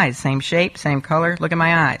 Same eyes, same shape, same color. Look at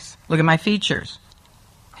my eyes. Look at my features.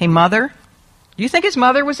 Hey, mother. Do you think his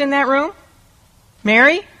mother was in that room?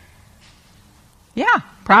 Mary? Yeah,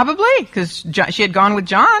 probably, because she had gone with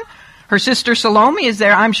John. Her sister Salome is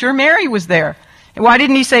there. I'm sure Mary was there. Why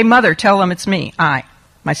didn't he say, mother, tell them it's me,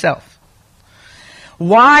 myself?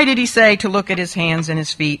 Why did he say to look at his hands and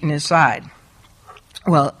his feet and his side?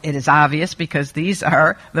 Well, it is obvious, because these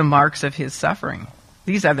are the marks of his suffering.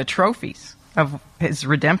 These are the trophies of his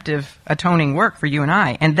redemptive atoning work for you and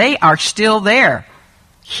I. And they are still there,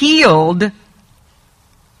 healed,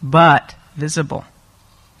 but visible.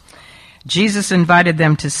 Jesus invited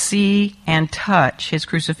them to see and touch his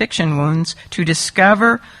crucifixion wounds, to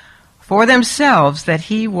discover for themselves that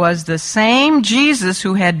he was the same Jesus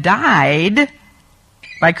who had died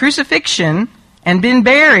by crucifixion and been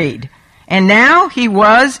buried. And now he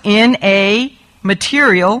was in a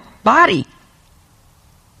material body.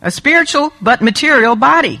 A spiritual but material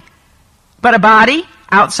body. But a body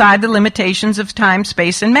outside the limitations of time,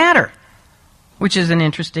 space, and matter. Which is an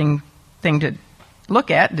interesting thing to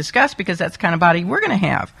look at, discuss, because that's the kind of body we're going to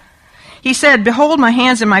have. He said, behold my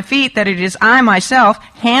hands and my feet, that it is I myself.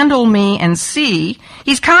 Handle me and see.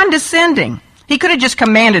 He's condescending. He could have just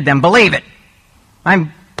commanded them, believe it.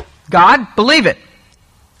 I'm God, believe it.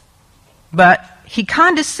 But he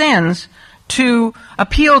condescends to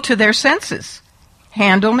appeal to their senses.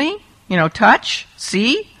 Handle me, touch,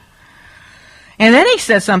 see. And then he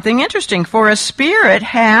says something interesting. For a spirit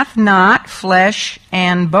hath not flesh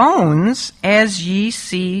and bones, as ye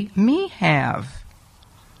see me have.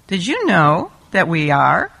 Did you know that we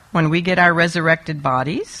are, when we get our resurrected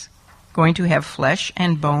bodies, going to have flesh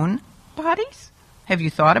and bone bodies? Have you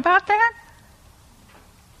thought about that?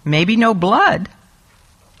 Maybe no blood.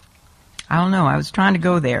 I don't know. I was trying to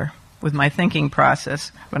go there with my thinking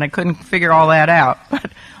process, but I couldn't figure all that out.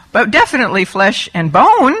 But definitely flesh and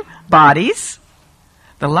bone bodies.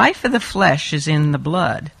 The life of the flesh is in the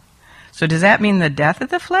blood. So does that mean the death of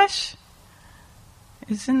the flesh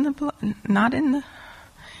is in the blood? Not in the...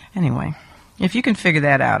 Anyway, if you can figure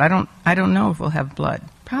that out. I don't know if we'll have blood.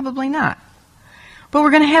 Probably not. But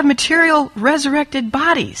we're going to have material resurrected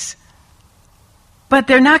bodies. But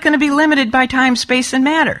they're not going to be limited by time, space, and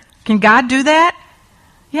matter. Can God do that?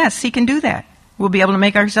 Yes, He can do that. We'll be able to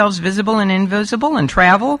make ourselves visible and invisible and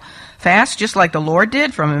travel fast, just like the Lord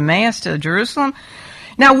did from Emmaus to Jerusalem.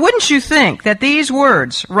 Now, wouldn't you think that these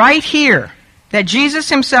words right here that Jesus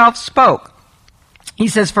Himself spoke, He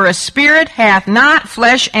says, "For a spirit hath not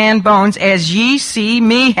flesh and bones as ye see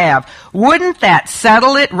me have." Wouldn't that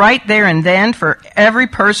settle it right there and then for every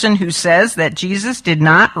person who says that Jesus did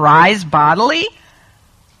not rise bodily?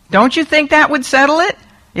 Don't you think that would settle it?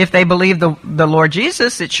 If they believe the Lord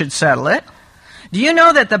Jesus, it should settle it. Do you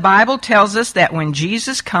know that the Bible tells us that when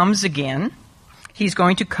Jesus comes again, He's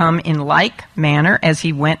going to come in like manner as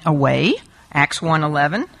He went away? Acts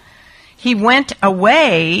 1:11. He went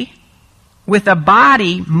away with a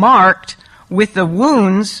body marked with the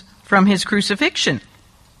wounds from His crucifixion.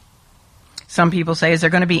 Some people say, is there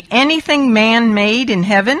going to be anything man-made in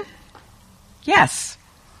heaven? Yes,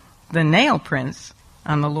 the nail prints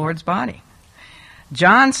on the Lord's body.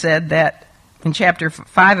 John said that in chapter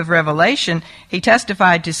 5 of Revelation, he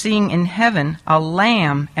testified to seeing in heaven a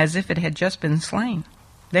lamb as if it had just been slain.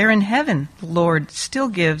 There in heaven, the Lord still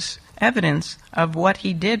gives evidence of what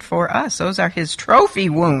He did for us. Those are His trophy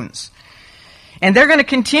wounds. And they're going to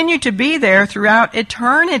continue to be there throughout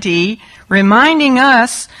eternity, reminding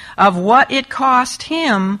us of what it cost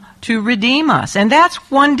Him to redeem us. And that's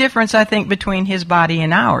one difference, I think, between His body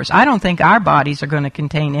and ours. I don't think our bodies are going to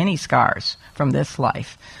contain any scars from this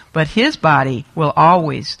life. But His body will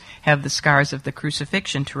always have the scars of the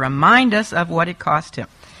crucifixion to remind us of what it cost Him.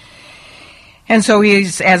 And so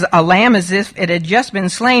He's as a lamb as if it had just been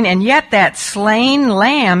slain, and yet that slain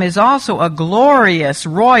lamb is also a glorious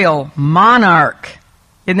royal monarch.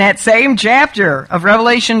 In that same chapter of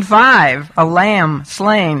Revelation 5, a lamb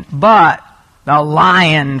slain, but the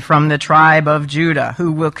lion from the tribe of Judah,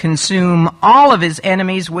 who will consume all of His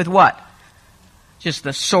enemies with what? Just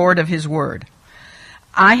the sword of His word.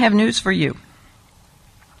 I have news for you.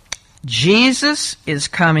 Jesus is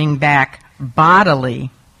coming back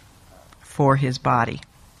bodily for His body.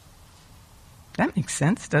 That makes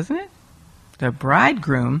sense, doesn't it? The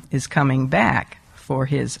bridegroom is coming back for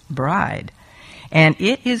His bride. And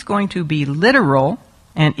it is going to be literal,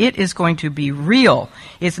 and it is going to be real.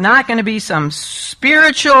 It's not going to be some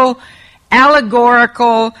spiritual,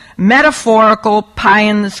 allegorical, metaphorical,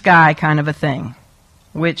 pie-in-the-sky kind of a thing,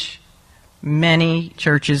 which many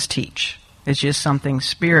churches teach. It's just something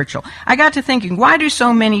spiritual. I got to thinking, why do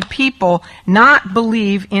so many people not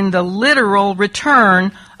believe in the literal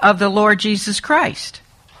return of the Lord Jesus Christ?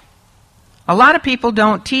 A lot of people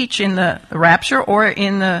don't teach in the rapture or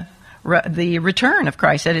in the return of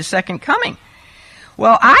Christ at His second coming.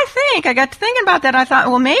 Well, I got to thinking about that. I thought,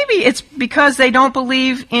 well, maybe it's because they don't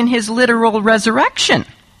believe in His literal resurrection,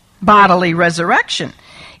 bodily resurrection.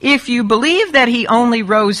 If you believe that He only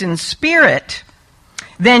rose in spirit,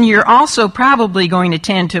 then you're also probably going to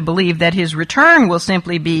tend to believe that His return will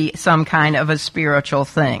simply be some kind of a spiritual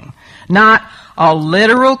thing, not a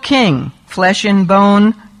literal king, flesh and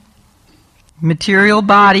bone, material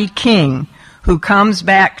body king, who comes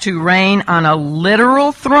back to reign on a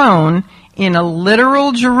literal throne in a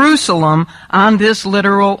literal Jerusalem on this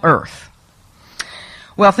literal earth.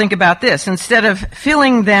 Well, think about this. Instead of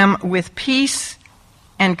filling them with peace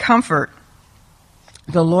and comfort,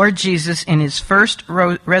 the Lord Jesus, in His first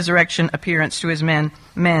resurrection appearance to His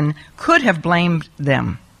men could have blamed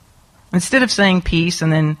them. Instead of saying peace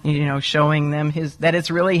and then, showing them that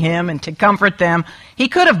it's really Him and to comfort them, He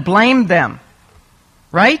could have blamed them.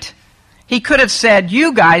 Right? He could have said,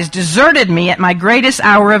 you guys deserted me at my greatest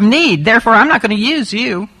hour of need. Therefore, I'm not going to use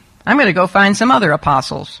you. I'm going to go find some other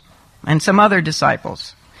apostles and some other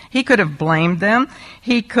disciples. He could have blamed them.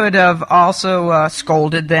 He could have also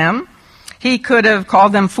scolded them. He could have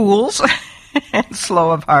called them fools and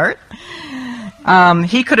slow of heart.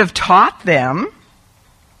 He could have taught them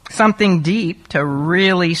something deep to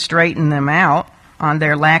really straighten them out on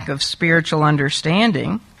their lack of spiritual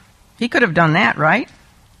understanding. He could have done that, right?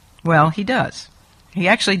 Well, He does. He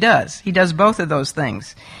actually does. He does both of those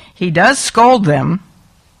things. He does scold them,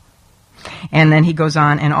 And then he goes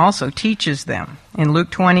on and also teaches them. In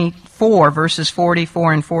Luke 24, verses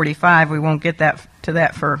 44 and 45, we won't get to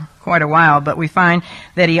that for quite a while, but we find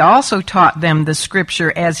that he also taught them the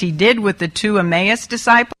Scripture as he did with the two Emmaus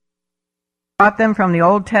disciples. He taught them from the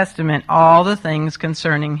Old Testament all the things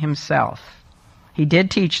concerning himself. He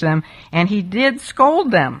did teach them, and he did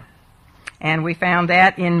scold them. And we found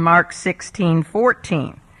that in Mark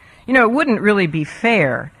 16:14. You know, it wouldn't really be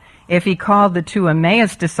fair if he called the two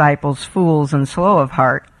Emmaus disciples fools and slow of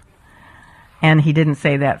heart, and he didn't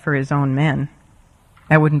say that for his own men.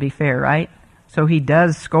 That wouldn't be fair, right? So he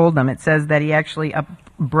does scold them. It says that he actually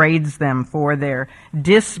upbraids them for their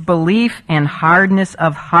disbelief and hardness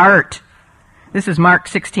of heart. This is Mark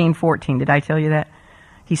 16:14. Did I tell you that?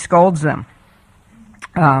 He scolds them.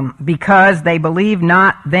 Because they believed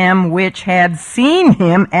not them which had seen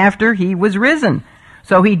him after he was risen.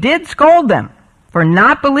 So he did scold them for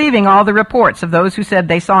not believing all the reports of those who said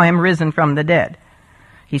they saw him risen from the dead.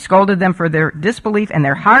 He scolded them for their disbelief and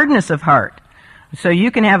their hardness of heart. So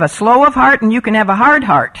you can have a slow of heart and you can have a hard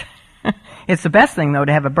heart. It's the best thing, though,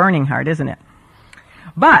 to have a burning heart, isn't it?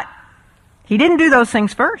 But he didn't do those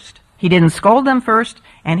things first. He didn't scold them first,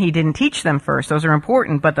 and he didn't teach them first. Those are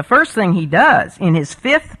important. But the first thing he does in his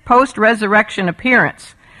fifth post-resurrection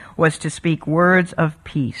appearance was to speak words of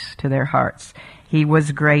peace to their hearts. He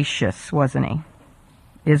was gracious, wasn't he?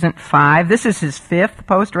 Isn't 5? This is his fifth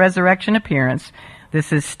post-resurrection appearance.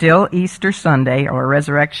 This is still Easter Sunday, or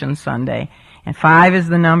Resurrection Sunday. And 5 is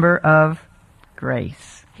the number of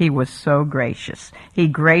grace. He was so gracious. He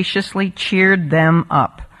graciously cheered them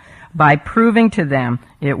up by proving to them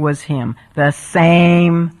it was him, the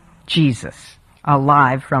same Jesus,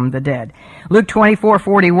 alive from the dead. Luke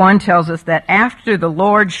 24:41 tells us that after the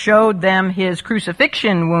Lord showed them his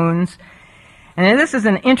crucifixion wounds, and this is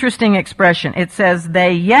an interesting expression, it says,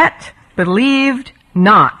 they yet believed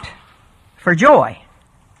not for joy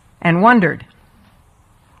and wondered.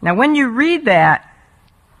 Now when you read that,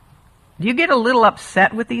 do you get a little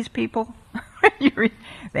upset with these people?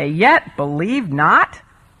 They yet believed not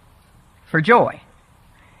for joy.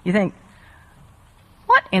 You think,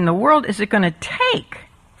 what in the world is it going to take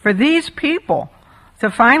for these people to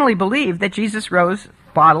finally believe that Jesus rose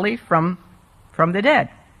bodily from the dead?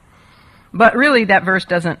 But really, that verse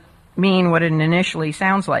doesn't mean what it initially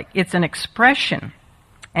sounds like. It's an expression,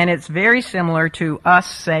 and it's very similar to us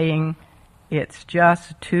saying, it's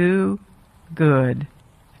just too good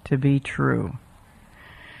to be true.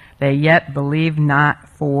 They yet believed not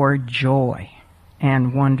for joy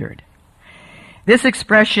and wondered. This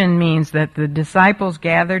expression means that the disciples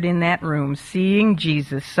gathered in that room, seeing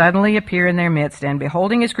Jesus suddenly appear in their midst and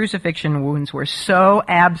beholding his crucifixion wounds, were so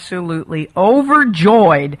absolutely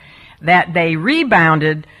overjoyed that they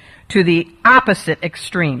rebounded to the opposite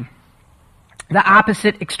extreme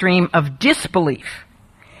of disbelief.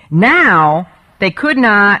 Now, they could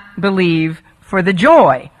not believe for the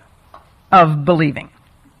joy of believing.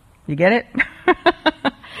 You get it?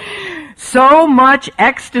 So much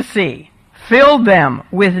ecstasy filled them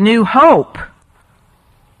with new hope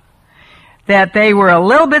that they were a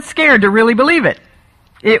little bit scared to really believe it.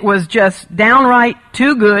 It was just downright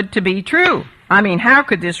too good to be true. I mean, how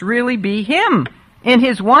could this really be him in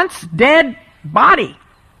his once dead body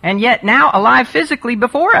and yet now alive physically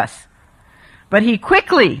before us? But he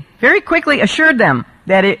very quickly assured them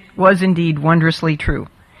that it was indeed wondrously true.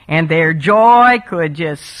 And their joy could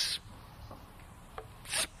just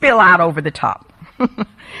spill out over the top.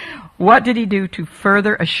 What did he do to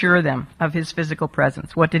further assure them of his physical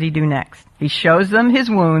presence? What did he do next? He shows them his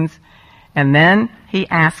wounds, and then he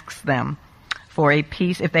asks them for a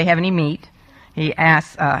piece, if they have any meat. He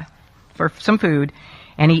asks for some food,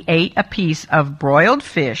 and he ate a piece of broiled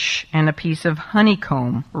fish and a piece of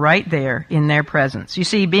honeycomb right there in their presence. You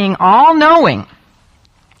see, being all-knowing,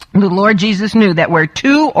 the Lord Jesus knew that where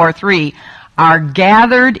 2 or 3 are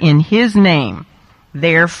gathered in his name,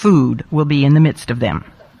 their food will be in the midst of them.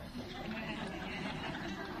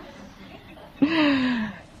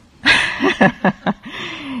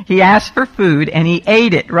 He asked for food, and he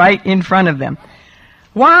ate it right in front of them.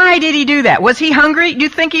 Why did he do that? Was he hungry? Do you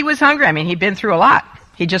think he was hungry? I mean, he'd been through a lot.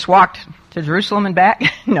 He just walked to Jerusalem and back.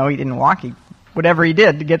 No, he didn't walk. Whatever he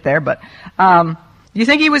did to get there. But do you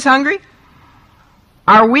think he was hungry?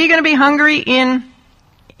 Are we going to be hungry in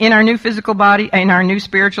our new physical body, in our new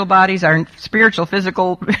spiritual bodies, our spiritual,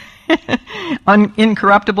 physical,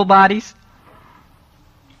 incorruptible bodies?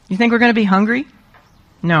 You think we're going to be hungry?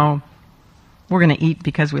 No. We're going to eat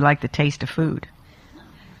because we like the taste of food.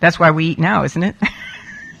 That's why we eat now, isn't it?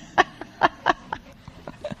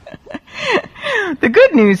 The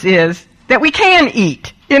good news is that we can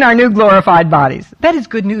eat in our new glorified bodies. That is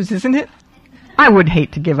good news, isn't it? I would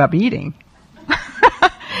hate to give up eating.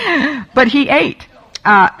 But he ate.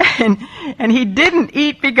 And he didn't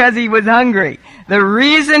eat because he was hungry. The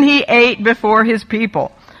reason he ate before his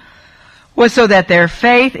people was so that their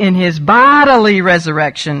faith in his bodily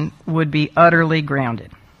resurrection would be utterly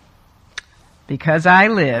grounded. Because I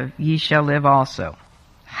live, ye shall live also.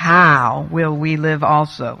 How will we live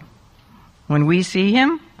also? When we see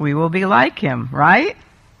him, we will be like him, right?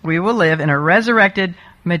 We will live in a resurrected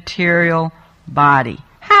material body.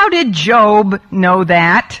 How did Job know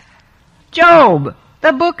that? Job,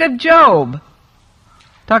 the book of Job.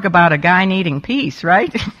 Talk about a guy needing peace,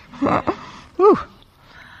 right? Whew.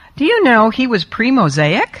 Do you know he was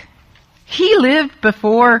pre-Mosaic? He lived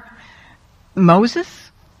before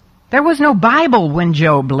Moses. There was no Bible when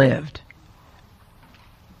Job lived.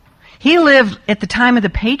 He lived at the time of the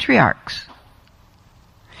patriarchs.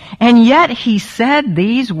 And yet he said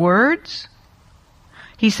these words.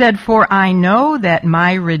 He said, "For I know that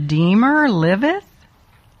my Redeemer liveth."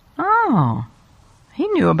 Oh, he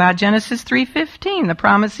knew about Genesis 3:15, the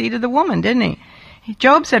promised seed of the woman, didn't he?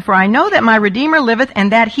 Job said, "For I know that my Redeemer liveth,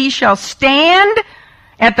 and that he shall stand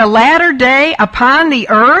at the latter day upon the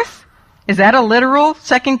earth." Is that a literal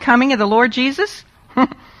second coming of the Lord Jesus?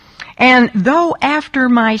 "And though after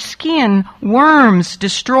my skin worms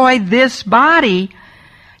destroy this body,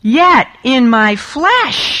 yet in my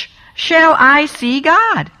flesh shall I see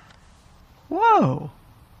God." Whoa.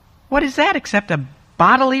 What is that except a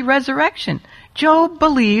bodily resurrection? Job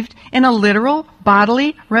believed in a literal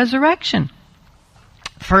bodily resurrection.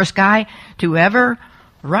 First guy to ever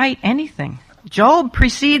write anything. Job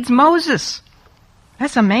precedes Moses.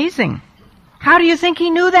 That's amazing. How do you think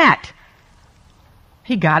he knew that?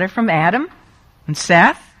 He got it from Adam and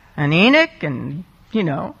Seth and Enoch and,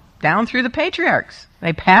 down through the patriarchs.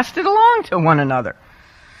 They passed it along to one another.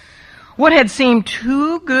 What had seemed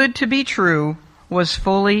too good to be true was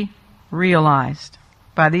fully realized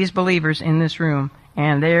by these believers in this room,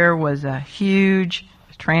 and there was a huge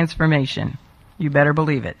transformation. You better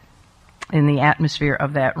believe it, in the atmosphere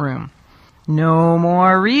of that room. No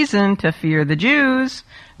more reason to fear the Jews.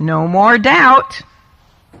 No more doubt.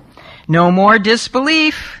 No more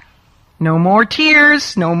disbelief. No more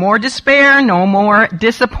tears. No more despair. No more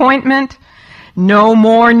disappointment. No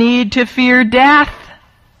more need to fear death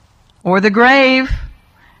or the grave.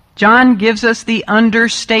 John gives us the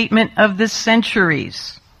understatement of the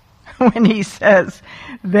centuries when he says,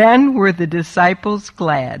 "Then were the disciples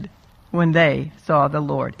glad when they saw the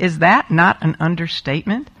Lord." Is that not an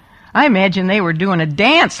understatement? I imagine they were doing a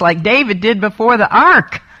dance like David did before the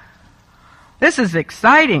ark. This is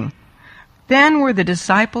exciting. Then were the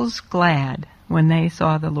disciples glad when they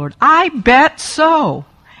saw the Lord. I bet so.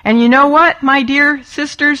 And you know what, my dear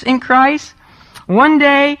sisters in Christ? One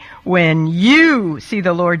day when you see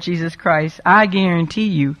the Lord Jesus Christ, I guarantee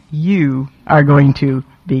you, you are going to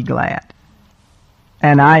be glad.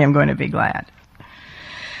 And I am going to be glad.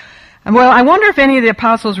 Well, I wonder if any of the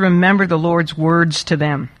apostles remember the Lord's words to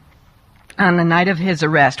them on the night of his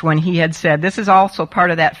arrest when he had said, this is also part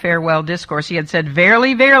of that farewell discourse, he had said,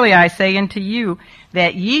 "Verily, verily, I say unto you,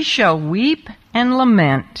 that ye shall weep and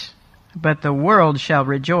lament, but the world shall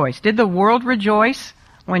rejoice." Did the world rejoice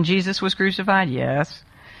when Jesus was crucified? Yes.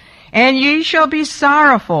 "And ye shall be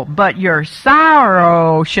sorrowful, but your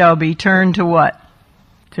sorrow shall be turned to what?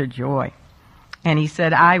 To joy." And he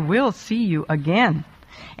said, "I will see you again,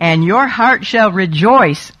 and your heart shall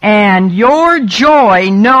rejoice, and your joy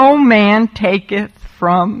no man taketh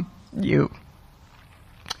from you."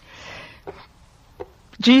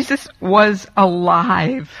 Jesus was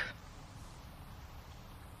alive.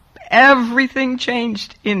 Everything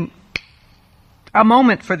changed in a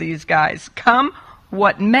moment for these guys. Come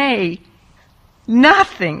what may,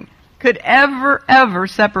 nothing could ever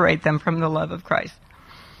separate them from the love of Christ.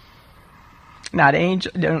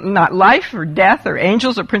 Not life or death or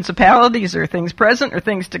angels or principalities or things present or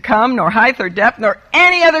things to come, nor height or depth, nor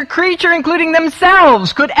any other creature, including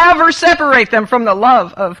themselves, could ever separate them from the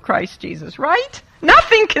love of Christ Jesus, right?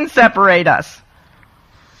 Nothing can separate us.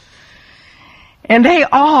 And they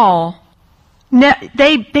all,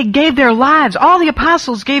 they gave their lives, all the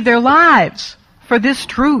apostles gave their lives for this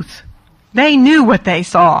truth. They knew what they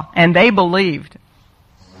saw, and they believed.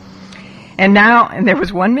 And there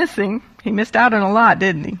was one missing. He missed out on a lot,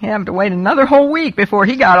 didn't he? He had to wait another whole week before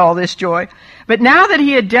he got all this joy. But now that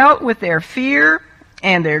he had dealt with their fear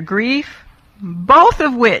and their grief, both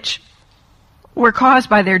of which were caused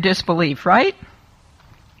by their disbelief, right?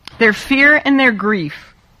 Their fear and their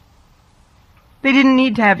grief. They didn't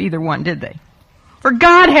need to have either one, did they? "For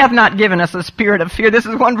God hath not given us a spirit of fear." This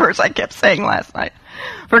is one verse I kept saying last night.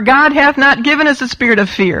 For God hath not given us a spirit of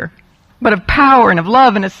fear, but of power and of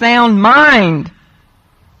love and a sound mind.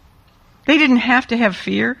 They didn't have to have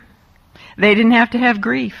fear. They didn't have to have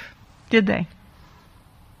grief, did they?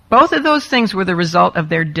 Both of those things were the result of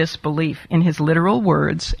their disbelief in his literal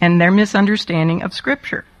words and their misunderstanding of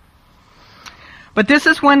Scripture. But this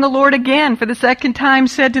is when the Lord again, for the second time,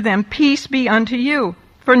 said to them, "Peace be unto you."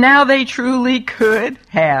 For now they truly could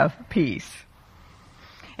have peace.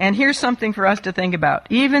 And here's something for us to think about.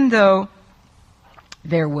 Even though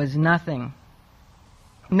there was nothing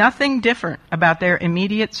different about their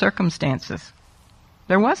immediate circumstances,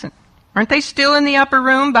 there wasn't. Aren't they still in the upper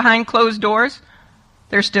room behind closed doors?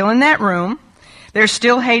 They're still in that room. They're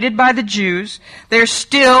still hated by the Jews. They're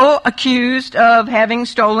still accused of having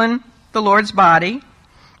stolen the Lord's body.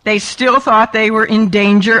 They still thought they were in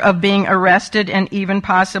danger of being arrested and even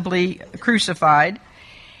possibly crucified.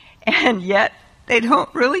 And yet, they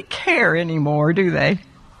don't really care anymore, do they?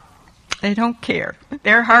 They don't care.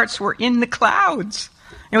 Their hearts were in the clouds.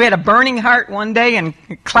 And we had a burning heart one day and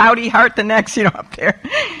a cloudy heart the next, up there.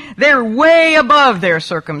 They're way above their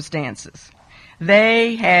circumstances.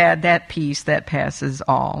 They had that peace that passes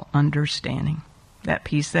all understanding. That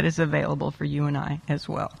peace that is available for you and I as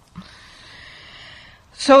well.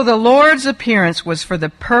 So the Lord's appearance was for the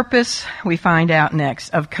purpose, we find out next,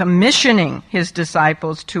 of commissioning his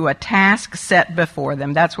disciples to a task set before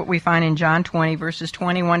them. That's what we find in John 20, verses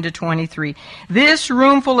 21 to 23. This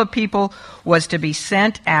roomful of people was to be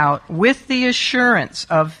sent out with the assurance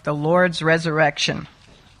of the Lord's resurrection.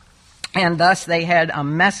 And thus they had a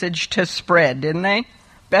message to spread, didn't they?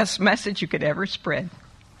 Best message you could ever spread.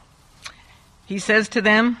 He says to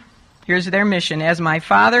them, here's their mission, "As my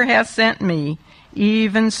Father hath sent me,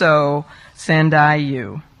 even so send I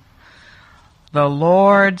you." The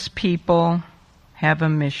Lord's people have a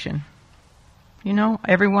mission.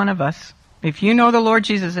 Every one of us. If you know the Lord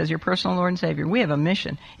Jesus as your personal Lord and Savior, we have a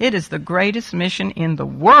mission. It is the greatest mission in the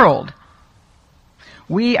world.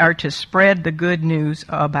 We are to spread the good news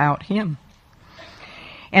about him.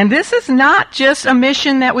 And this is not just a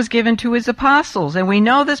mission that was given to his apostles. And we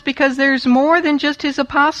know this because there's more than just his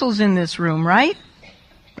apostles in this room, right?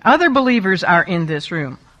 Other believers are in this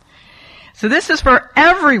room. So this is for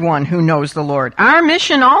everyone who knows the Lord. Our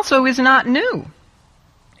mission also is not new.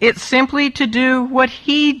 It's simply to do what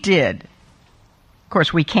he did. Of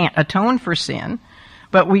course, we can't atone for sin,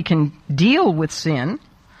 but we can deal with sin.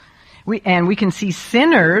 We can see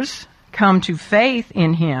sinners come to faith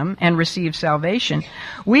in him and receive salvation.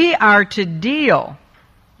 We are to deal.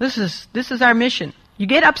 This is our mission. You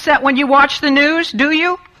get upset when you watch the news, do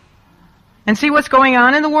you? And see what's going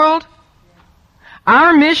on in the world?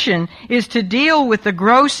 Our mission is to deal with the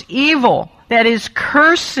gross evil that is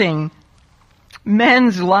cursing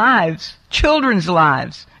men's lives, children's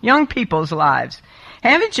lives, young people's lives.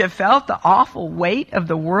 Haven't you felt the awful weight of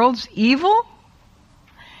the world's evil?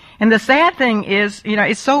 And the sad thing is,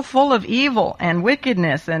 it's so full of evil and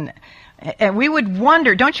wickedness, and we would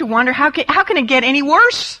wonder, don't you wonder, how can it get any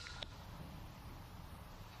worse?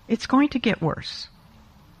 It's going to get worse.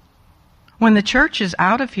 When the church is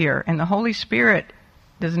out of here and the Holy Spirit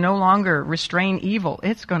does no longer restrain evil,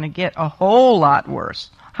 it's going to get a whole lot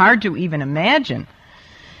worse. Hard to even imagine,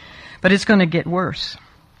 but it's going to get worse.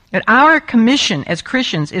 But our commission as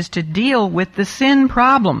Christians is to deal with the sin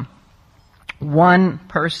problem, one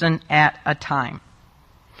person at a time.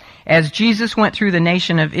 As Jesus went through the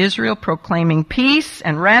nation of Israel, proclaiming peace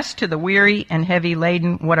and rest to the weary and heavy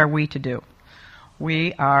laden, what are we to do?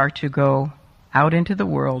 We are to go out into the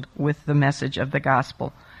world with the message of the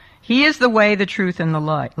gospel. He is the way, the truth, and the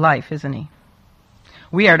life, isn't he?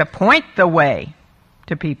 We are to point the way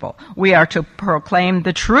to people. We are to proclaim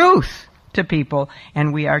the truth to people,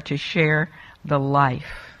 and we are to share the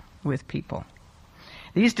life with people.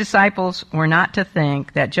 These disciples were not to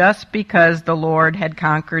think that just because the Lord had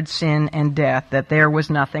conquered sin and death, that there was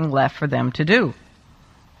nothing left for them to do.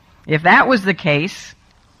 If that was the case,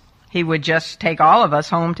 he would just take all of us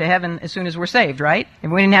home to heaven as soon as we're saved, right?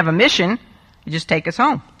 If we didn't have a mission, he'd just take us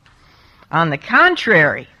home. On the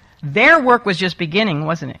contrary, their work was just beginning,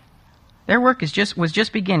 wasn't it? Their work was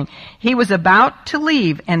just beginning. He was about to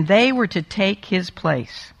leave, and they were to take his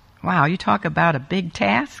place. Wow, you talk about a big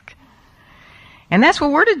task. And that's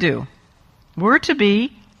what we're to do. We're to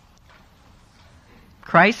be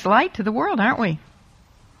Christ's light to the world, aren't we?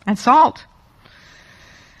 And salt.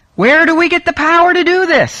 Where do we get the power to do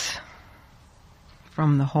this?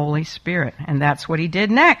 From the Holy Spirit. And that's what he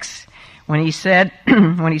did next. When he said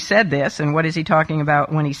this, and what is he talking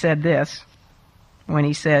about when he said this? When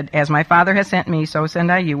he said, "As my Father has sent me, so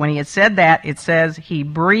send I you." When he had said that, it says, he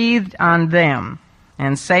breathed on them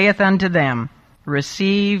and saith unto them,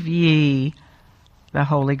 receive ye the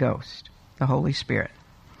Holy Ghost, the Holy Spirit.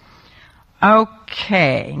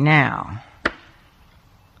 Okay, now,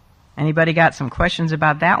 anybody got some questions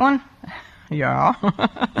about that one? Yeah.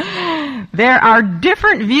 There are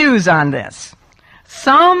different views on this.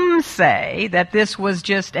 Some say that this was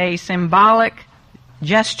just a symbolic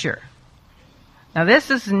gesture. Now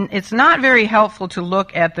it's not very helpful to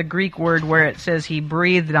look at the Greek word where it says he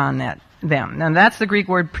breathed on them. Now that's the Greek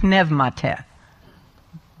word pneumate,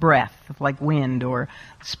 breath, like wind or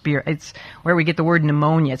spirit. It's where we get the word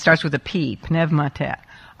pneumonia. It starts with a P, pneumate.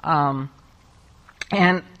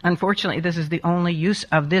 And unfortunately, this is the only use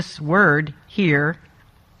of this word here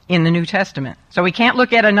in the New Testament. So we can't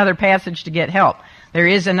look at another passage to get help. There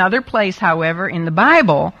is another place, however, in the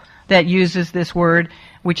Bible that uses this word,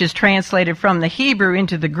 which is translated from the Hebrew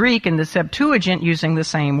into the Greek in the Septuagint using the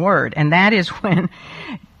same word. And that is when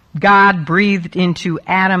God breathed into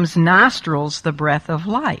Adam's nostrils the breath of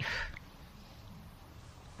life.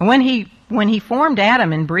 And when he formed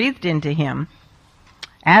Adam and breathed into him,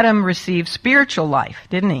 Adam received spiritual life,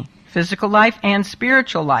 didn't he? Physical life and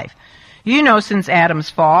spiritual life. You know, since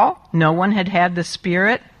Adam's fall, no one had the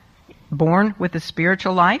Spirit born with the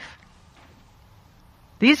spiritual life.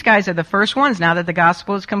 These guys are the first ones. Now that the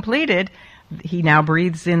gospel is completed, he now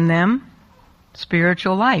breathes in them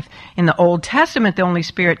spiritual life. In the Old Testament, the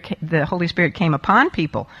Holy Spirit came upon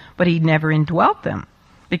people, but he never indwelt them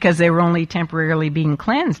because they were only temporarily being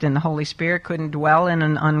cleansed, and the Holy Spirit couldn't dwell in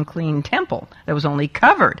an unclean temple that was only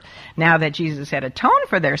covered. Now that Jesus had atoned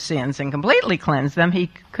for their sins and completely cleansed them, he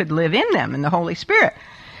could live in them in the Holy Spirit.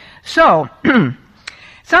 So,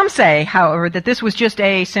 some say, however, that this was just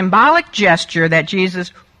a symbolic gesture that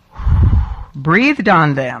Jesus breathed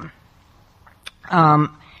on them.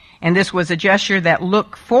 And this was a gesture that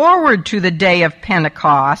looked forward to the day of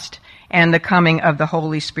Pentecost and the coming of the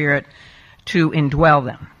Holy Spirit to indwell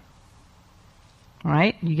them. All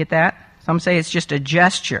right? You get that? Some say it's just a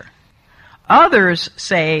gesture. Others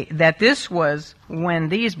say that this was when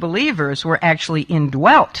these believers were actually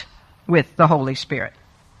indwelt with the Holy Spirit.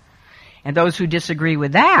 And those who disagree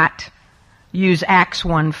with that use Acts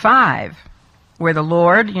 1:5, where the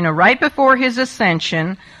Lord, right before his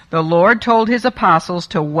ascension, the Lord told his apostles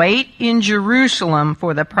to wait in Jerusalem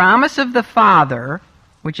for the promise of the Father,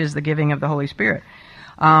 which is the giving of the Holy Spirit,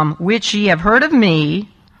 which ye have heard of me,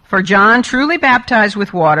 for John truly baptized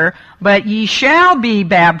with water, but ye shall be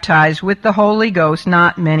baptized with the Holy Ghost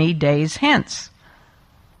not many days hence.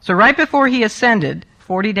 So right before he ascended,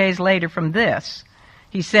 40 days later from this,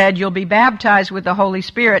 he said, you'll be baptized with the Holy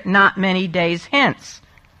Spirit not many days hence.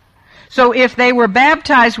 So if they were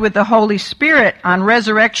baptized with the Holy Spirit on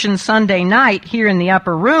Resurrection Sunday night here in the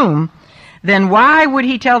upper room, then why would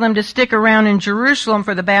he tell them to stick around in Jerusalem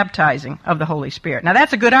for the baptizing of the Holy Spirit? Now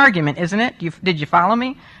that's a good argument, isn't it? Did you follow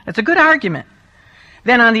me? That's a good argument.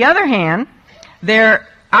 Then on the other hand, there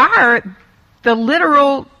are the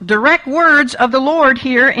literal direct words of the Lord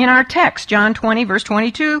here in our text. John 20, verse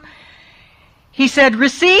 22, he said,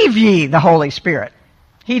 receive ye the Holy Spirit.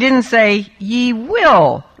 He didn't say, ye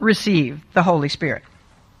will receive the Holy Spirit.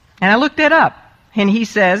 And I looked it up, and he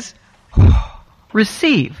says,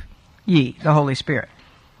 receive ye the Holy Spirit.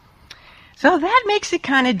 So that makes it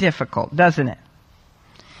kind of difficult, doesn't it?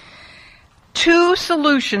 Two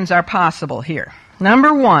solutions are possible here.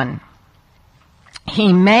 Number one,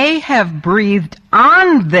 he may have breathed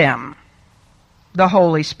on them the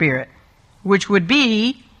Holy Spirit, which would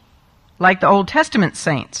be like the Old Testament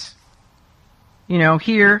saints.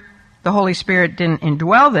 Here the Holy Spirit didn't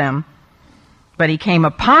indwell them, but he came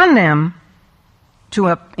upon them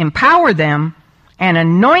to empower them and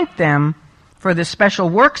anoint them for the special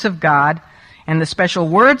works of God and the special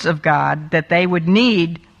words of God that they would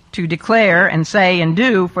need to declare and say and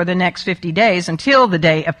do for the next 50 days until the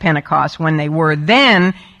day of Pentecost, when they were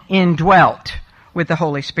then indwelt with the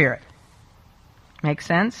Holy Spirit. Make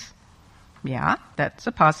sense? Yeah, that's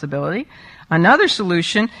a possibility. Another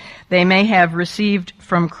solution, they may have received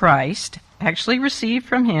from Christ, actually received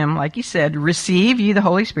from him, like he said, receive ye the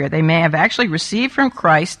Holy Spirit. They may have actually received from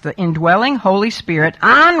Christ the indwelling Holy Spirit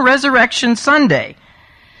on Resurrection Sunday.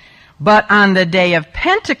 But on the day of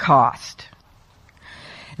Pentecost,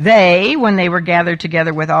 they, when they were gathered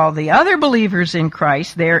together with all the other believers in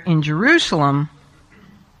Christ there in Jerusalem,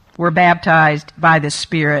 were baptized by the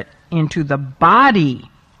Spirit into the body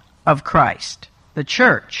of Christ, the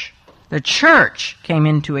church. The church came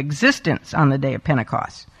into existence on the day of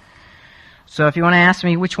Pentecost. So if you want to ask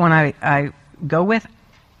me which one I go with,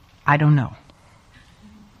 I don't know.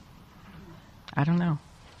 I don't know.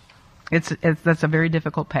 That's a very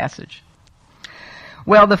difficult passage.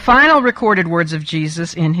 Well, the final recorded words of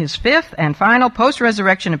Jesus in his fifth and final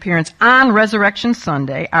post-resurrection appearance on Resurrection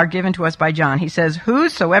Sunday are given to us by John. He says,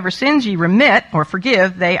 "Whosoever sins ye remit, or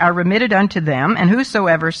forgive, they are remitted unto them, and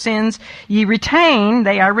whosoever sins ye retain,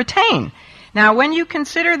 they are retained." Now, when you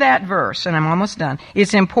consider that verse, and I'm almost done,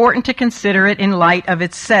 it's important to consider it in light of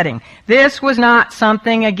its setting. This was not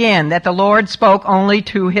something, again, that the Lord spoke only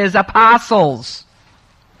to his apostles.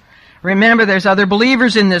 Remember, there's other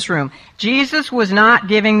believers in this room. Jesus was not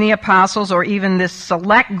giving the apostles or even this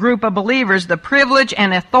select group of believers the privilege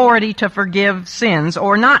and authority to forgive sins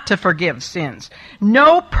or not to forgive sins.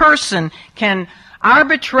 No person can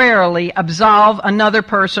arbitrarily absolve another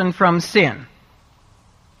person from sin.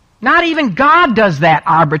 Not even God does that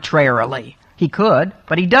arbitrarily. He could,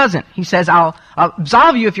 but he doesn't. He says, I'll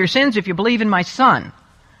absolve you of your sins if you believe in my Son,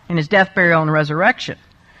 in his death, burial, and resurrection.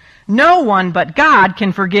 No one but God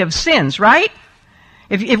can forgive sins, right?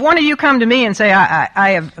 If one of you come to me and say,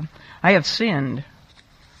 I have sinned,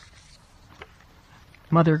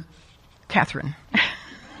 Mother Catherine.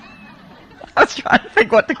 I was trying to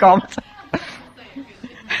think what to call myself.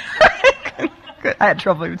 I had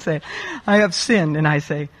trouble even saying, I have sinned, and I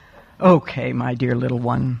say, okay, my dear little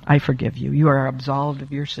one, I forgive you. You are absolved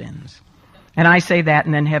of your sins. And I say that,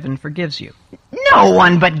 and then heaven forgives you. No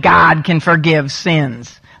one but God can forgive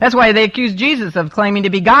sins. That's why they accused Jesus of claiming to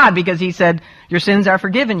be God, because he said, your sins are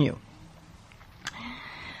forgiven you.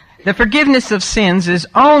 The forgiveness of sins is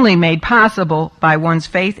only made possible by one's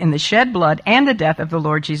faith in the shed blood and the death of the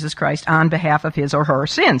Lord Jesus Christ on behalf of his or her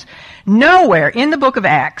sins. Nowhere in the book of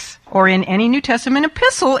Acts or in any New Testament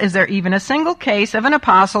epistle is there even a single case of an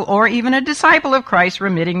apostle or even a disciple of Christ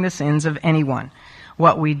remitting the sins of anyone.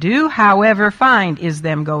 What we do, however, find is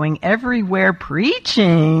them going everywhere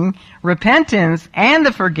preaching repentance and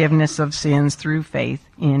the forgiveness of sins through faith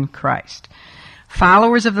in Christ.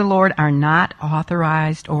 Followers of the Lord are not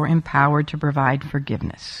authorized or empowered to provide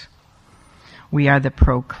forgiveness. We are the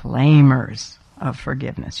proclaimers of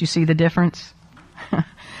forgiveness. You see the difference?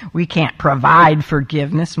 We can't provide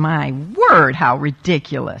forgiveness. My word, how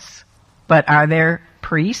ridiculous. But are there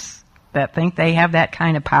priests that think they have that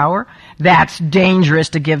kind of power? That's dangerous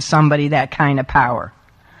to give somebody that kind of power.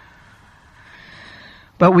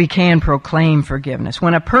 But we can proclaim forgiveness.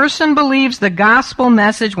 When a person believes the gospel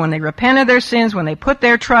message, when they repent of their sins, when they put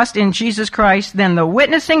their trust in Jesus Christ, then the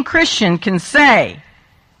witnessing Christian can say,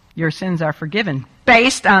 your sins are forgiven,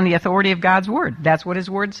 based on the authority of God's word. That's what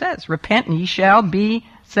his word says. Repent and ye shall be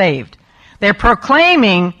saved. They're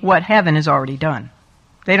proclaiming what heaven has already done.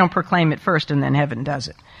 They don't proclaim it first and then heaven does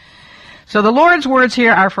it. So the Lord's words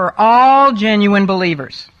here are for all genuine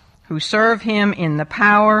believers who serve him in the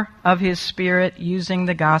power of his Spirit using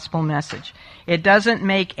the gospel message. It doesn't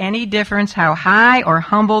make any difference how high or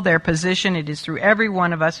humble their position. It is through every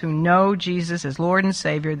one of us who know Jesus as Lord and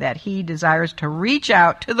Savior that he desires to reach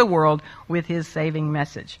out to the world with his saving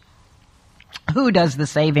message. Who does the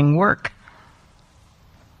saving work?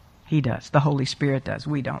 He does. The Holy Spirit does.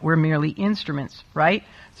 We don't. We're merely instruments, right,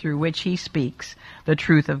 through which he speaks the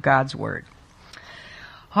truth of God's word.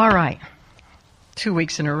 All right. 2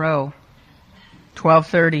 weeks in a row,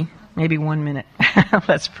 12:30, maybe 1 minute.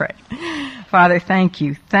 Let's pray. Father, thank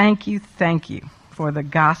you for the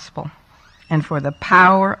gospel and for the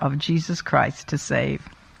power of Jesus Christ to save.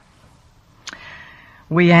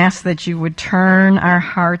 We ask that you would turn our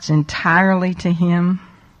hearts entirely to him,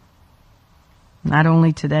 not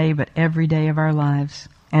only today, but every day of our lives,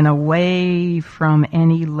 and away from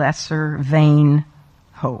any lesser, vain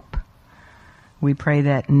hope. We pray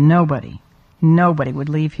that nobody would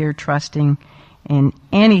leave here trusting in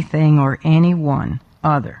anything or anyone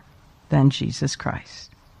other than Jesus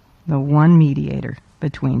Christ, the one mediator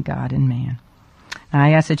between God and man.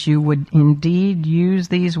 I ask that you would indeed use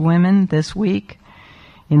these women this week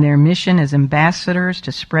in their mission as ambassadors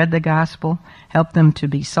to spread the gospel, help them to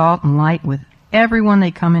be salt and light with everyone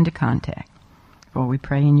they come into contact. For we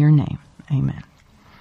pray in your name. Amen.